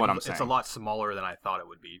is what I'm saying. It's a lot smaller than I thought it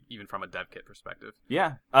would be, even from a dev kit perspective.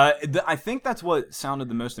 Yeah. I think that's what sounded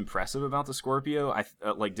the most impressive about the Scorpio.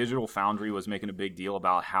 Like Digital Foundry was making a big deal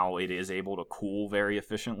about how it is able to cool very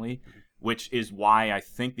efficiently, which is why I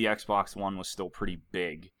think the Xbox One was still pretty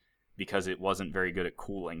big, because it wasn't very good at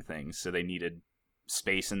cooling things, so they needed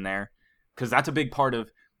space in there. Because that's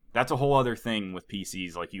a whole other thing with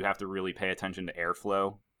PCs. Like, you have to really pay attention to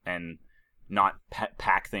airflow and not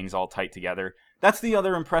pack things all tight together. That's the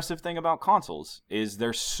other impressive thing about consoles, is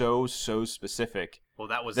they're so specific. Well,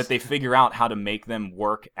 that they figure out how to make them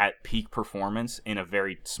work at peak performance in a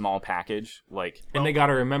very small package. And they got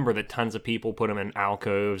to remember that tons of people put them in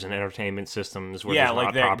alcoves and entertainment systems where there's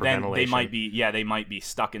not proper ventilation. They might be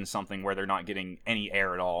stuck in something where they're not getting any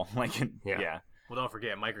air at all. Yeah. Well, don't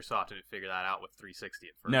forget, Microsoft didn't figure that out with 360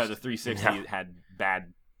 at first. No, the 360 had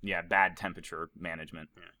bad temperature management.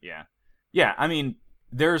 Yeah. I mean,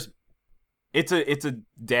 it's a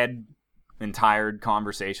dead and tired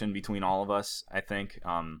conversation between all of us. I think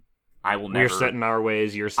I will never. We're set in our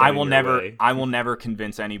ways. You're set. I will never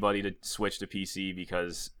convince anybody to switch to PC,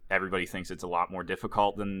 because everybody thinks it's a lot more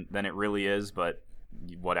difficult than it really is. But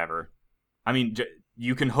whatever. I mean,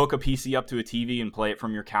 you can hook a PC up to a TV and play it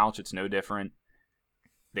from your couch. It's no different.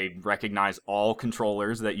 They recognize all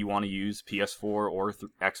controllers that you want to use, PS4 or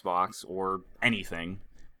Xbox or anything.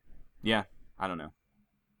 Yeah, I don't know.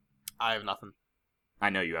 I have nothing. I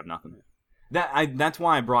know you have nothing. That's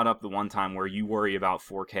why I brought up the one time where you worry about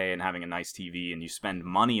 4K and having a nice TV, and you spend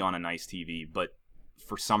money on a nice TV, but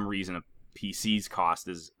for some reason a PC's cost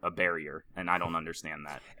is a barrier, and I don't understand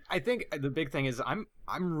that. I think the big thing is I'm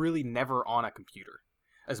really never on a computer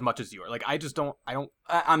as much as you are. Like, I just don't.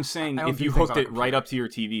 I'm saying if you hooked it right up to your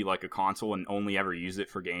TV like a console and only ever used it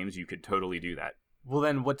for games, you could totally do that. Well,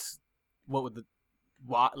 then what would the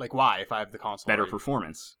why if I have the console? Better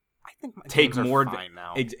performance. I think my take games more are fine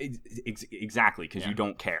now. Exactly, because you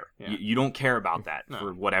don't care. Yeah. You don't care about that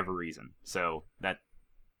for whatever reason. So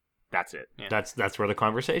that's it. Yeah. That's where the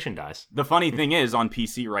conversation dies. The funny thing is, on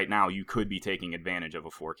PC right now, you could be taking advantage of a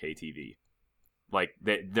 4K TV. Like,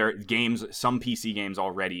 their games, some PC games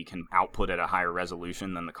already can output at a higher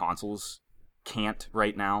resolution than the consoles can't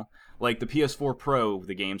right now. Like the PS4 Pro,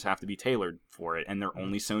 the games have to be tailored for it, and they're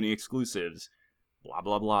only Sony exclusives. Blah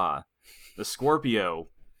blah blah. The Scorpio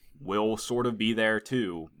will sort of be there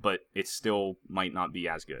too, but it still might not be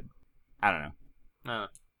as good. I don't know.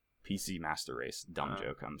 PC Master Race. Dumb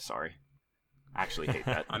joke. I'm sorry. I actually hate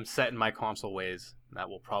that. I'm set in my console ways. That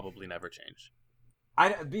will probably never change. I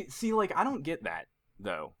don't get that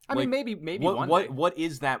though. I mean, maybe one day. What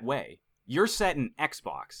is that way? You're set in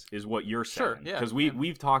Xbox is what you're set sure, in. Yeah. Because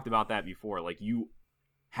we've talked about that before. Like, you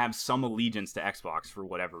have some allegiance to Xbox for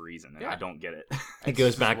whatever reason, and I don't get it. It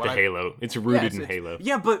goes back to Halo. It's rooted in Halo.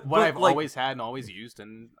 Yeah, but what I've always had and always used,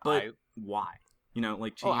 and why? You know,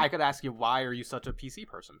 like, I could ask you, why are you such a PC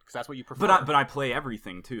person? Because that's what you prefer. But I play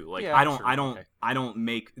everything too. Like, I don't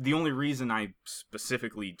make, the only reason I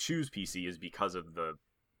specifically choose PC is because of the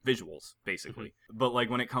visuals, basically. Mm-hmm. But like,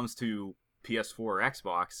 when it comes to PS4 or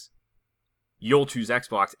Xbox, you'll choose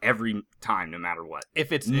Xbox every time, no matter what.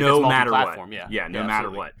 If it's multi-platform, no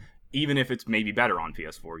matter what. Even if it's maybe better on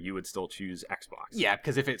PS4, you would still choose Xbox. Yeah,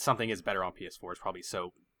 because if something is better on PS4, it's probably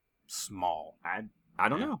so small. I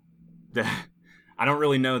don't know. I don't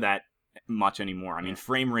really know that much anymore. I mean,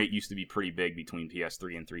 frame rate used to be pretty big between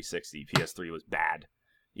PS3 and 360. PS3 was bad,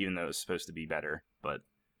 even though it was supposed to be better. But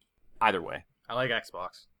either way. I like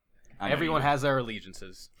Xbox. Everyone has their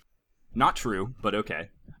allegiances. Not true, but okay.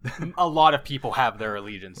 A lot of people have their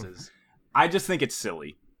allegiances. I just think it's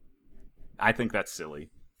silly. I think that's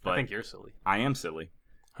silly. But I think you're silly. I am silly.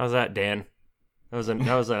 How's that, Dan? That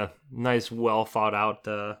was a nice, well thought out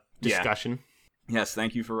discussion. Yeah. Yes,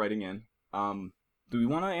 thank you for writing in. Do we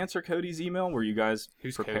want to answer Cody's email? Were you guys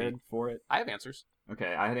prepared for it? I have answers.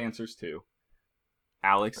 Okay, I had answers too.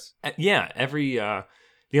 Alex? Yeah,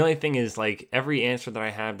 the only thing is, like, every answer that I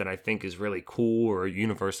have that I think is really cool or a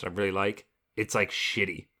universe that I really like, it's, like,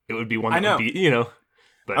 shitty. It would be one that would be,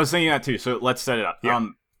 But I was thinking that too, so let's set it up. Yeah.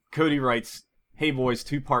 Cody writes, "Hey boys,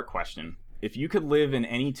 2-part question. If you could live in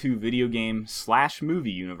any 2 video game /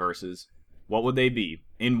 movie universes, what would they be?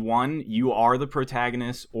 In one, you are the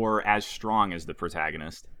protagonist or as strong as the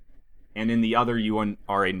protagonist. And in the other, you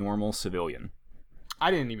are a normal civilian."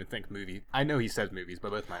 I didn't even think movie. I know he says movies,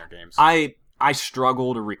 but both mine are games. I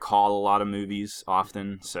struggle to recall a lot of movies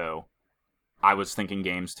often, so I was thinking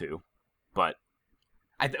games too. But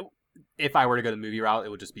If I were to go the movie route, it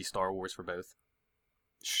would just be Star Wars for both.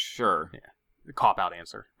 Sure. Yeah. The cop-out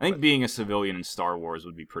answer. I think being a civilian in Star Wars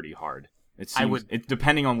would be pretty hard. It I seems, would- it,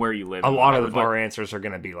 depending on where you live. A lot and of whatever, our answers are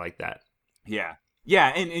going to be like that. Yeah. Yeah,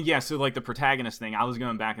 and yeah, so like the protagonist thing, I was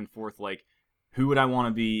going back and forth like, who would I want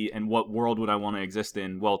to be and what world would I want to exist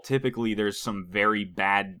in? Well, typically there's some very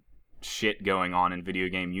bad shit going on in video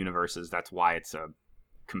game universes. That's why it's a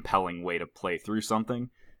compelling way to play through something.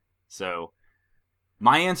 So,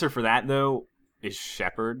 my answer for that, though, is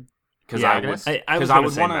Shepard. Because Yeah, I would, I was I going would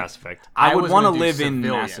to say wanna- Mass Effect. I would was want to gonna do live in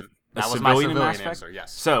civilian. Mass Effect. That A was my civilian in civilian Mass Effect? answer,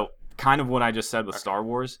 yes. So, kind of what I just said with Star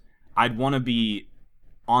Wars, I'd want to be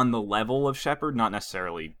on the level of Shepard, not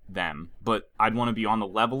necessarily them, but I'd want to be on the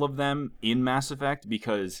level of them in Mass Effect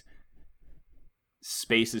because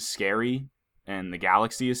space is scary and the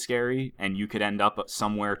galaxy is scary and you could end up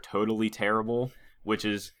somewhere totally terrible, which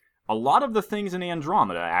is a lot of the things in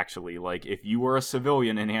Andromeda, actually. Like, if you were a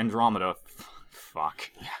civilian in Andromeda,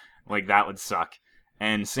 fuck. Like, that would suck.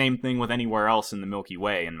 And same thing with anywhere else in the Milky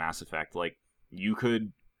Way in Mass Effect. Like, you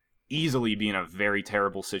could easily be in a very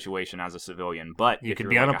terrible situation as a civilian, but You if could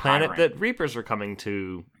you're be on like a planet high that Reapers are coming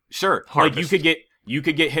to. sure, Harvest. like you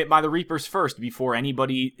could get hit by the Reapers first before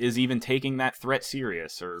anybody is even taking that threat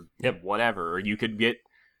serious or whatever, or you could get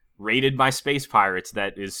raided by space pirates.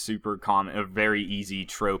 That is super common, a very easy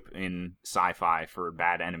trope in sci-fi for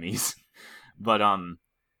bad enemies. But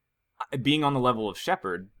being on the level of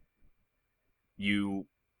Shepard, you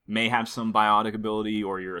may have some biotic ability,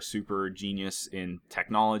 or you're a super genius in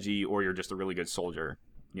technology, or you're just a really good soldier,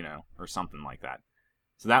 or something like that.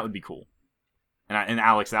 So that would be cool. And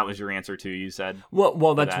Alex, that was your answer too, you said?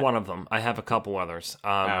 Well, that's that. one of them. I have a couple others.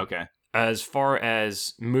 Okay. As far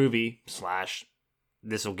as movie /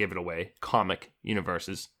 this will give it away, comic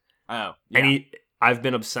universes. Oh, yeah. I've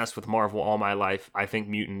been obsessed with Marvel all my life. I think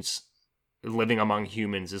mutants living among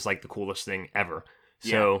humans is like the coolest thing ever.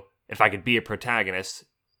 So if I could be a protagonist,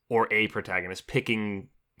 picking,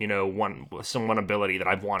 one ability that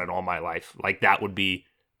I've wanted all my life, like that would be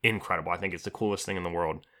incredible. I think it's the coolest thing in the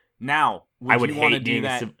world. Now, I would you want to hate do being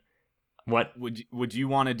that? What? Would you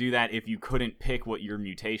want to do that if you couldn't pick what your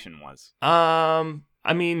mutation was?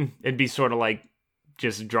 I mean, it'd be sort of like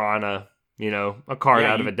just drawing a card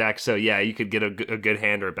out of a deck. So yeah, you could get a good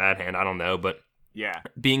hand or a bad hand. I don't know, but yeah,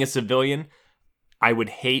 being a civilian, I would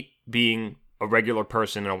hate being a regular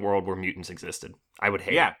person in a world where mutants existed. I would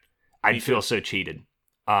hate it. I'd feel so cheated.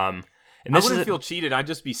 And this I wouldn't feel cheated. I'd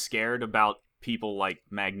just be scared about people like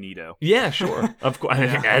Magneto. Yeah, sure. Of course,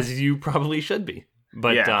 as you probably should be.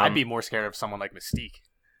 But I'd be more scared of someone like Mystique.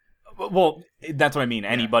 Well, that's what I mean.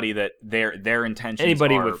 Anybody that their intentions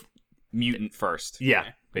are with mutant first.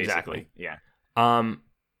 Yeah, basically. exactly. Yeah.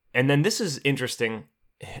 And then this is interesting.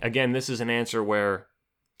 Again, this is an answer where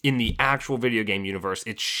in the actual video game universe,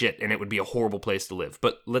 it's shit and it would be a horrible place to live.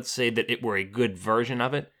 But let's say that it were a good version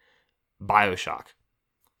of it, BioShock.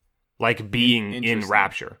 Like being in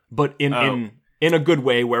Rapture. But in a good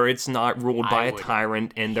way where it's not ruled by a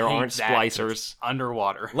tyrant and there aren't splicers.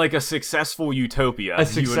 Underwater. Like a successful utopia. A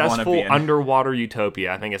successful underwater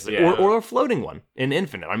utopia, I think it's or a floating one in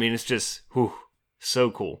Infinite. I mean, it's just so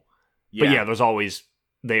cool. Yeah. But yeah,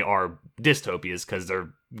 they are dystopias because they're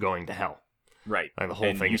going to hell. Right. Like the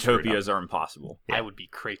whole thing utopias are impossible. Yeah. I would be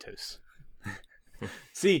Kratos.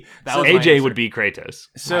 See, AJ would be Kratos.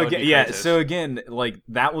 So again, so again, like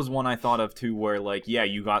that was one I thought of too, where like, yeah,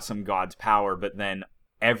 you got some god's power, but then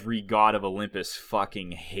every god of Olympus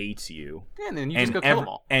fucking hates you. Yeah, and then you just go kill them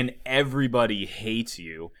all. And everybody hates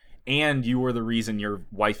you, and you were the reason your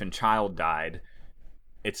wife and child died,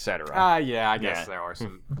 etc. Yeah, I guess there are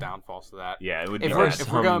some downfalls to that. Yeah, it would be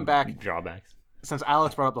if we're going back, drawbacks. Since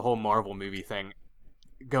Alex brought up the whole Marvel movie thing,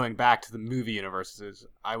 going back to the movie universes,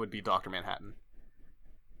 I would be Dr. Manhattan.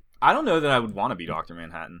 I don't know that I would want to be Dr.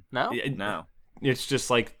 Manhattan. No? No. It's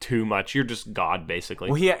just like too much. You're just God,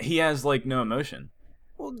 basically. Well, he has like no emotion.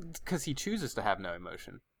 Well, because he chooses to have no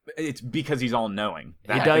emotion. It's because he's all knowing.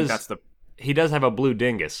 He does have a blue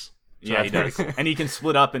dingus. So yeah, he does. And he can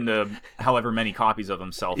split up into however many copies of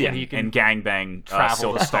himself and gangbang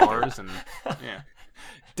travel the stars. And yeah.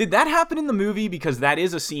 Did that happen in the movie? Because that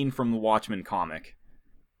is a scene from the Watchmen comic.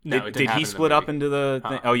 No, did he split up into the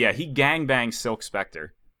thing? Oh yeah, he gangbangs Silk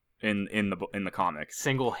Spectre in the comic.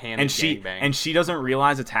 Single-handed gangbang. And she doesn't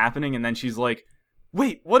realize it's happening, and then she's like,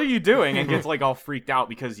 "Wait, what are you doing?" And gets like all freaked out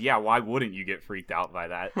because why wouldn't you get freaked out by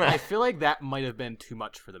that? I feel like that might have been too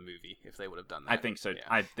much for the movie if they would have done that. I think so. Yeah.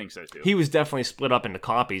 I think so too. He was definitely split up into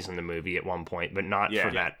copies in the movie at one point, but not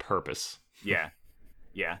for that purpose. Yeah.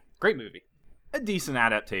 Great movie. A decent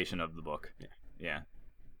adaptation of the book. Yeah.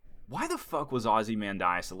 why the fuck was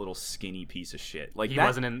Ozymandias a little skinny piece of shit? Like He that,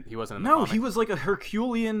 wasn't in the No, comic. he was like a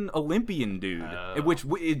Herculean Olympian dude,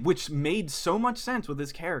 which made so much sense with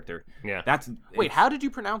his character. Yeah. Wait, how did you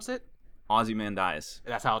pronounce it? Ozymandias.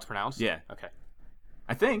 That's how it's pronounced? Yeah. Okay.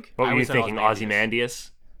 I think. What were you always said thinking,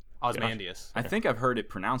 Ozymandias. Ozymandias? Ozymandias. I think I've heard it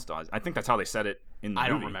pronounced Oz. I think that's how they said it in the I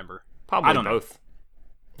movie. don't remember. Probably I don't know. both.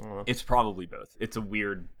 It's probably both. It's a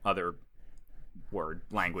weird other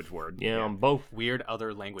language word. Yeah, both. Weird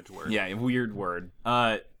other language word. Yeah, weird word.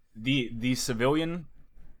 The civilian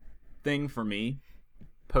thing for me,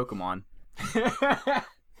 Pokemon.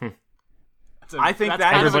 I think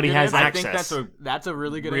that Everybody has I access. think That's a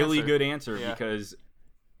really good really answer. good answer Yeah. because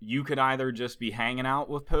you could either just be hanging out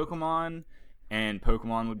with Pokemon, and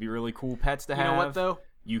Pokemon would be really cool pets to You have. know what, though?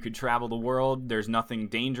 You could travel the world. There's nothing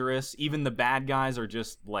dangerous. Even the bad guys are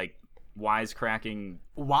just like wisecracking.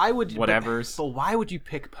 Why would you... Whatevers. But why would you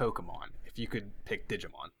pick Pokemon if you could pick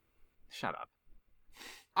Digimon? Shut up.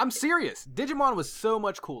 I'm serious. Digimon was so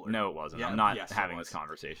much cooler. No, it wasn't. Yeah, I'm not yes, it having was. this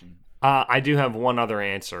conversation. I do have one other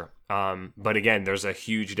answer. But again, there's a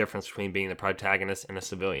huge difference between being the protagonist and a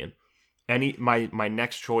civilian. My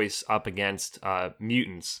next choice up against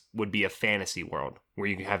mutants would be a fantasy world where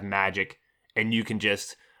you can have magic and you can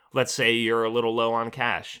just, let's say you're a little low on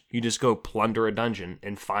cash, you just go plunder a dungeon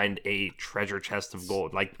and find a treasure chest of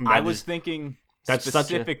gold. Like I was thinking that's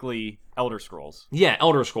specifically Elder Scrolls. Yeah,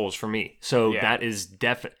 Elder Scrolls for me. So Yeah. that is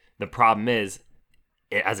definite. The problem is,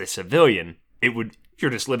 as a civilian, you're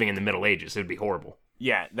just living in the Middle Ages. It would be horrible.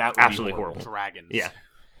 Yeah, that would Absolutely be horrible. horrible. Dragons. Yeah.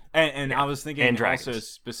 And I was thinking And dragons. also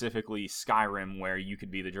specifically Skyrim, where you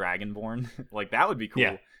could be the Dragonborn. Like, that would be cool.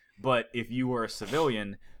 Yeah. But if you were a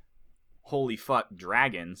civilian, holy fuck,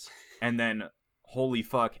 dragons, and then holy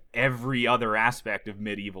fuck, every other aspect of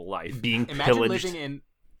medieval life. Being Imagine pillaged.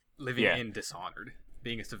 living Yeah. in Dishonored.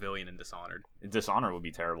 Being a civilian in Dishonored. Dishonor would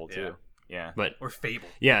be terrible, too. Yeah. But Or Fable.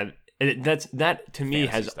 yeah, that to me Fantasy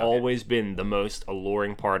has stuff, yeah. always been the most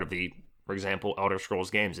alluring part of the, for example, Elder Scrolls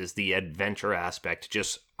games is the adventure aspect.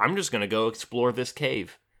 I'm just gonna go explore this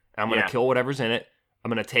cave. I'm gonna Yeah. kill whatever's in it. I'm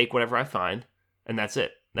gonna take whatever I find, and that's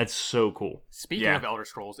it. That's so cool. Speaking Yeah. of Elder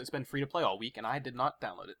Scrolls, it's been free to play all week, and I did not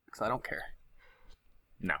download it because I don't care.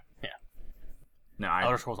 No. Yeah. No,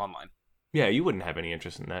 Elder Scrolls Online. Yeah, you wouldn't have any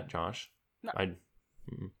interest in that, Josh. No.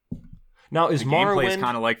 Now is the gameplay is Morrowind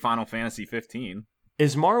kind of like Final Fantasy 15.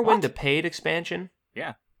 is Morrowind What? a paid expansion?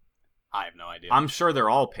 Yeah. I have no idea. I'm sure they're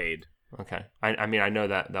all paid. Okay. I mean, I know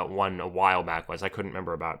that one a while back was. I couldn't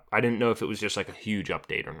remember about. I didn't know if it was just like a huge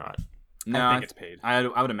update or not. No, I think it's paid. I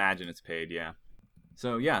would imagine it's paid, yeah.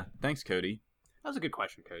 So, yeah, thanks, Cody. That was a good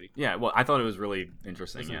question, Cody. Yeah, well, I thought it was really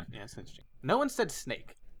interesting, yeah. Yeah, it's interesting. No one said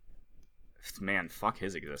Snake. Man, fuck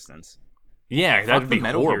his existence. Yeah, Fuck that'd the be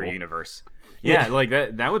Metal horrible. Gear universe. Yeah. Yeah, like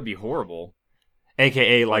that would be horrible.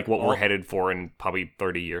 AKA like what all- we're headed for in probably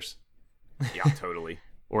 30 years Yeah, totally.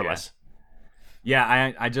 or Yeah. less.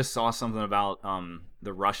 Yeah, I just saw something about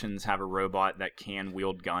the Russians have a robot that can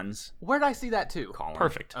wield guns. Where did I see that too? Colin.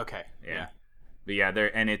 Perfect. Okay. Yeah. But yeah,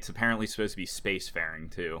 and it's apparently supposed to be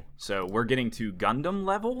spacefaring too. So we're getting to Gundam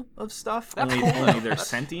level of stuff. That's only, cool. only they're That's-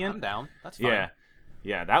 sentient. I'm down. That's fine. Yeah,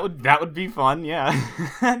 yeah, that would be fun. Yeah,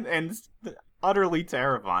 and utterly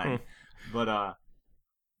terrifying. But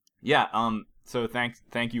yeah. So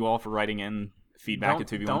thank you all for writing in feedback at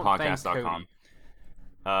Don't 2v1podcast.com.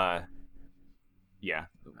 thank Yeah,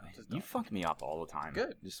 just you don't. fuck me up all the time.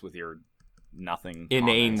 Good. Just with your nothing.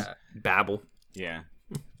 Inane comments. babble. Yeah,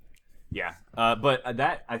 yeah. But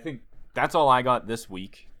I think that's all I got this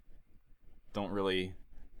week. Don't really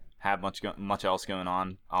have much else going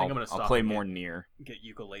on. I'm gonna I'll stop play and more near. Get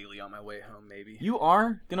ukulele on my way home, maybe. You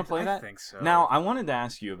are gonna play I that? think so. Now, I wanted to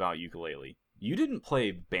ask you about ukulele. You didn't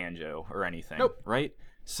play banjo or anything, Nope. right?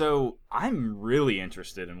 So I'm really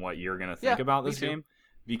interested in what you're gonna think Yeah, about me this too. game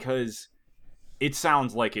because it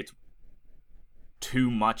sounds like it's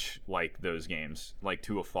too much like those games, like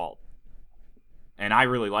to a fault. And I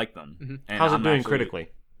really like them. Mhm. And How's I'm it doing actually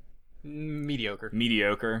critically? Mediocre.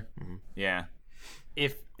 Mediocre. Mhm. Yeah.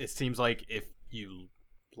 If it seems like if you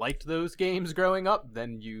liked those games growing up,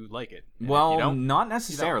 then you like it. And if Well, you don't, not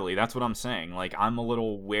necessarily. That's what I'm saying. Like, I'm a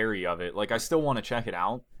little wary of it. Like, I still want to check it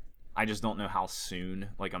out. I just don't know how soon.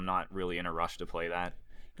 Like, I'm not really in a rush to play that.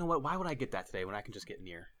 you know what? Why would I get that today when I can just get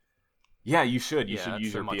near? Yeah, you should. You Yeah, should that's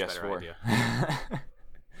use a your much better PS4.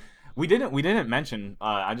 We didn't mention.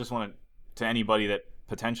 I just wanted to anybody that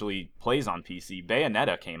potentially plays on PC.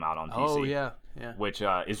 Bayonetta came out on PC. Oh yeah. Which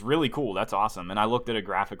is really cool. That's awesome. And I looked at a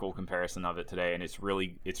graphical comparison of it today, and it's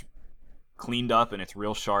cleaned up and it's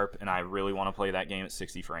real sharp. And I really want to play that game at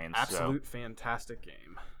 60 frames. So, Absolute fantastic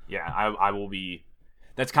game. yeah, I will be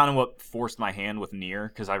That's kind of what forced my hand with Nier,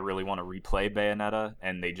 because I really want to replay Bayonetta,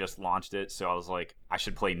 and they just launched it, so I was like, I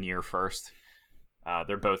should play Nier first.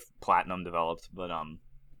 They're both Platinum developed, but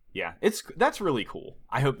yeah, that's really cool.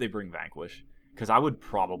 I hope they bring Vanquish, because I would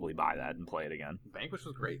probably buy that and play it again. Vanquish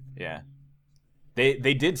was great. Yeah.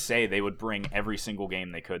 They did say they would bring every single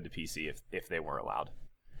game they could to PC if they were allowed.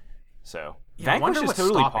 So yeah, Vanquish is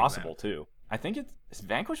totally possible too. I think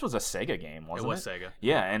Vanquish was a Sega game, wasn't it? It was Sega.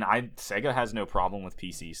 Yeah, and Sega has no problem with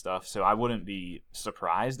PC stuff, so I wouldn't be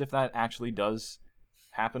surprised if that actually does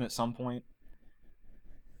happen at some point.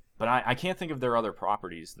 But I can't think of their other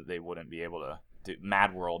properties that they wouldn't be able to do.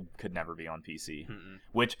 Mad World could never be on PC,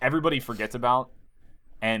 which everybody forgets about.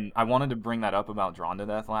 And I wanted to bring that up about Drawn to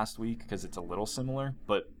Death last week because it's a little similar,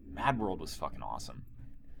 but Mad World was fucking awesome.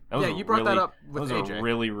 You brought that up with AJ. It was a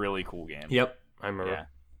really, really cool game. Yep, I remember. Yeah.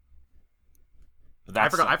 I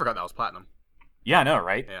forgot that was Platinum. Yeah, I know,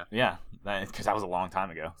 right? Yeah. Because that was a long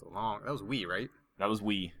time ago. That was Wii, right? That was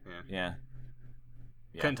Wii. Yeah.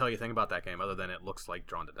 Couldn't tell you a thing about that game other than it looks like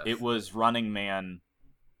Drawn to Death. It was Running Man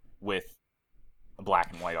with a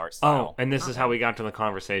black and white art style. Oh, and this is how we got to the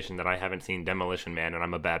conversation that I haven't seen Demolition Man and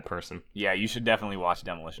I'm a bad person. Yeah, you should definitely watch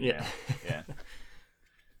Demolition Man. Yeah.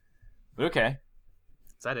 But okay.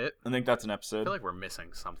 Is that it? I think that's an episode. I feel like we're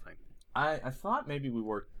missing something. I thought maybe we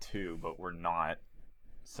were too, but we're not.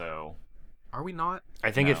 So. Are we not?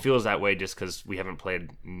 I think it feels that way just because we haven't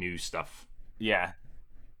played new stuff. Yeah.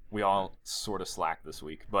 We all sort of slacked this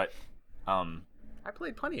week, but I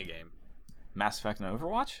played plenty of game. Mass Effect and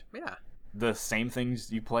Overwatch? Yeah. The same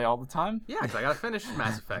things you play all the time? Yeah, because I gotta finish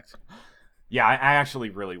Mass Effect. Yeah, I actually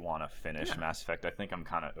really want to finish Mass Effect. I think I'm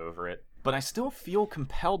kind of over it, but I still feel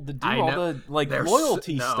compelled to do all the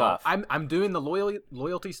loyalty stuff. I'm doing the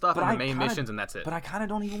loyalty stuff and the main missions, and that's it. But I kind of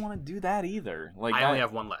don't even want to do that either. Like I only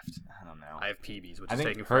have one left. I don't know. I have PBs, which is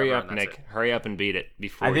taking forever. Hurry up, Nick. Hurry up and beat it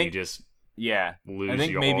before you just lose. I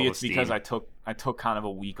think maybe it's steam. because I took kind of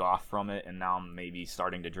a week off from it, and now I'm maybe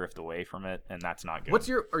starting to drift away from it, and that's not good.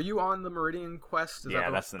 Are you on the Meridian quest?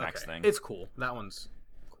 That's the next thing. It's cool. That one's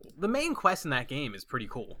cool. The main quest in that game is pretty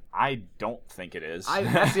cool. I don't think it is.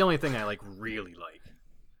 That's the only thing I really like.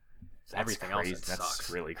 Everything else sucks. That's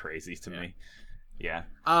really crazy to me. Yeah.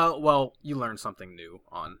 Well, you learn something new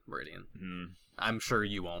on Meridian. Mm. I'm sure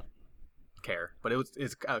you won't care, but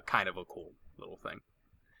it's kind of a cool little thing.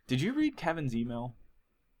 Did you read Kevin's email?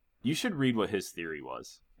 You should read what his theory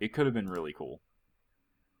was. It could have been really cool.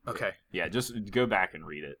 Okay. Yeah, just go back and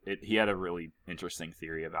read it. He had a really interesting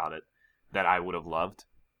theory about it that I would have loved,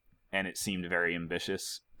 and it seemed very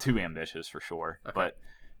ambitious. Too ambitious for sure, but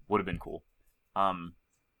would have been cool.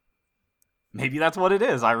 Maybe that's what it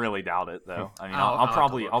is. I really doubt it, though. I mean, I'll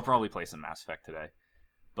probably play some Mass Effect today.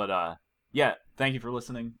 But yeah, thank you for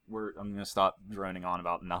listening. I'm gonna stop droning on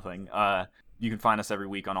about nothing. You can find us every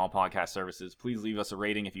week on all podcast services. Please leave us a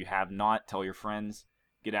rating if you have not. Tell your friends.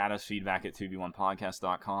 Get at us, feedback at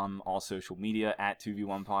 2v1podcast.com. All social media at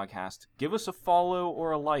 2v1podcast. Give us a follow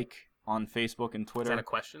or a like on Facebook and Twitter. Is that a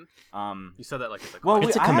question? You said that like it's a question. Well,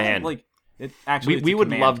 it's a command. We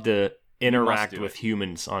would love to interact with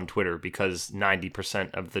humans on Twitter because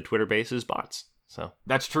 90% of the Twitter base is bots. So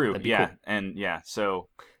that's true. Yeah, cool. And so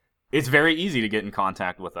it's very easy to get in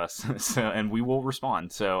contact with us, and we will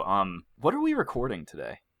respond. So, what are we recording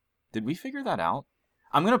today? Did we figure that out?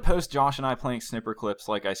 I'm going to post Josh and I playing Snipper clips,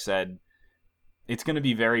 like I said. It's going to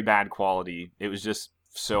be very bad quality. It was just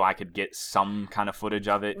so I could get some kind of footage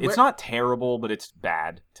of it. It's not terrible, but it's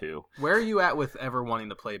bad, too. Where are you at with ever wanting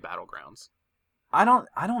to play Battlegrounds? I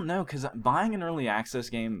don't know, because buying an early access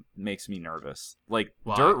game makes me nervous. Like,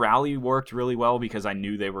 Why? Dirt Rally worked really well because I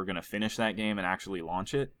knew they were going to finish that game and actually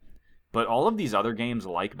launch it. But all of these other games,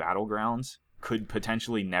 like Battlegrounds, could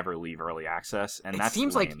potentially never leave early access, and that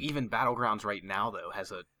seems like even Battlegrounds right now, though,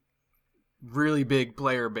 has a really big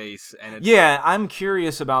player base. And I'm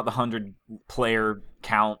curious about the 100-player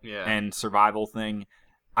count and survival thing.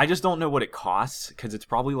 I just don't know what it costs, because it's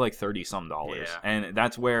probably like $30-some. Yeah. And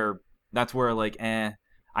that's where like, I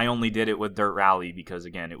only did it with Dirt Rally because,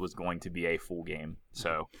 again, it was going to be a full game,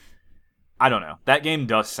 so... I don't know. That game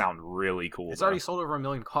does sound really cool. It's already sold over 1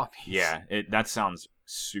 million copies. Yeah, that sounds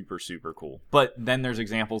super, super cool. But then there's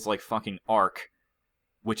examples like fucking Ark,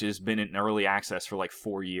 which has been in early access for like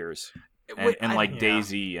 4 years. And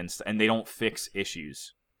DayZ, and they don't fix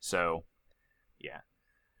issues. So, yeah.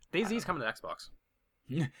 DayZ's coming to Xbox.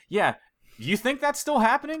 Yeah. Do you think that's still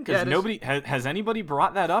happening? Because nobody... Has anybody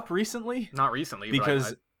brought that up recently? Not recently,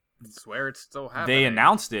 because... I swear it's still happening. They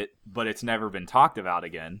announced it, but it's never been talked about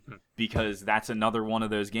again because that's another one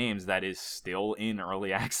of those games that is still in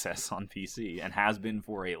early access on PC and has been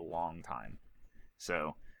for a long time.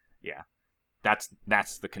 So, yeah.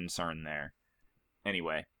 That's the concern there.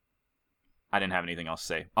 Anyway, I didn't have anything else to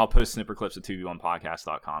say. I'll post snipper clips at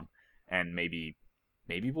 2v1podcast.com, and maybe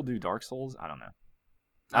we'll do Dark Souls. I don't know.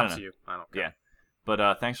 Up to you. I don't care. Yeah.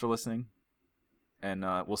 But thanks for listening, and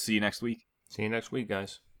we'll see you next week. See you next week,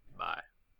 guys.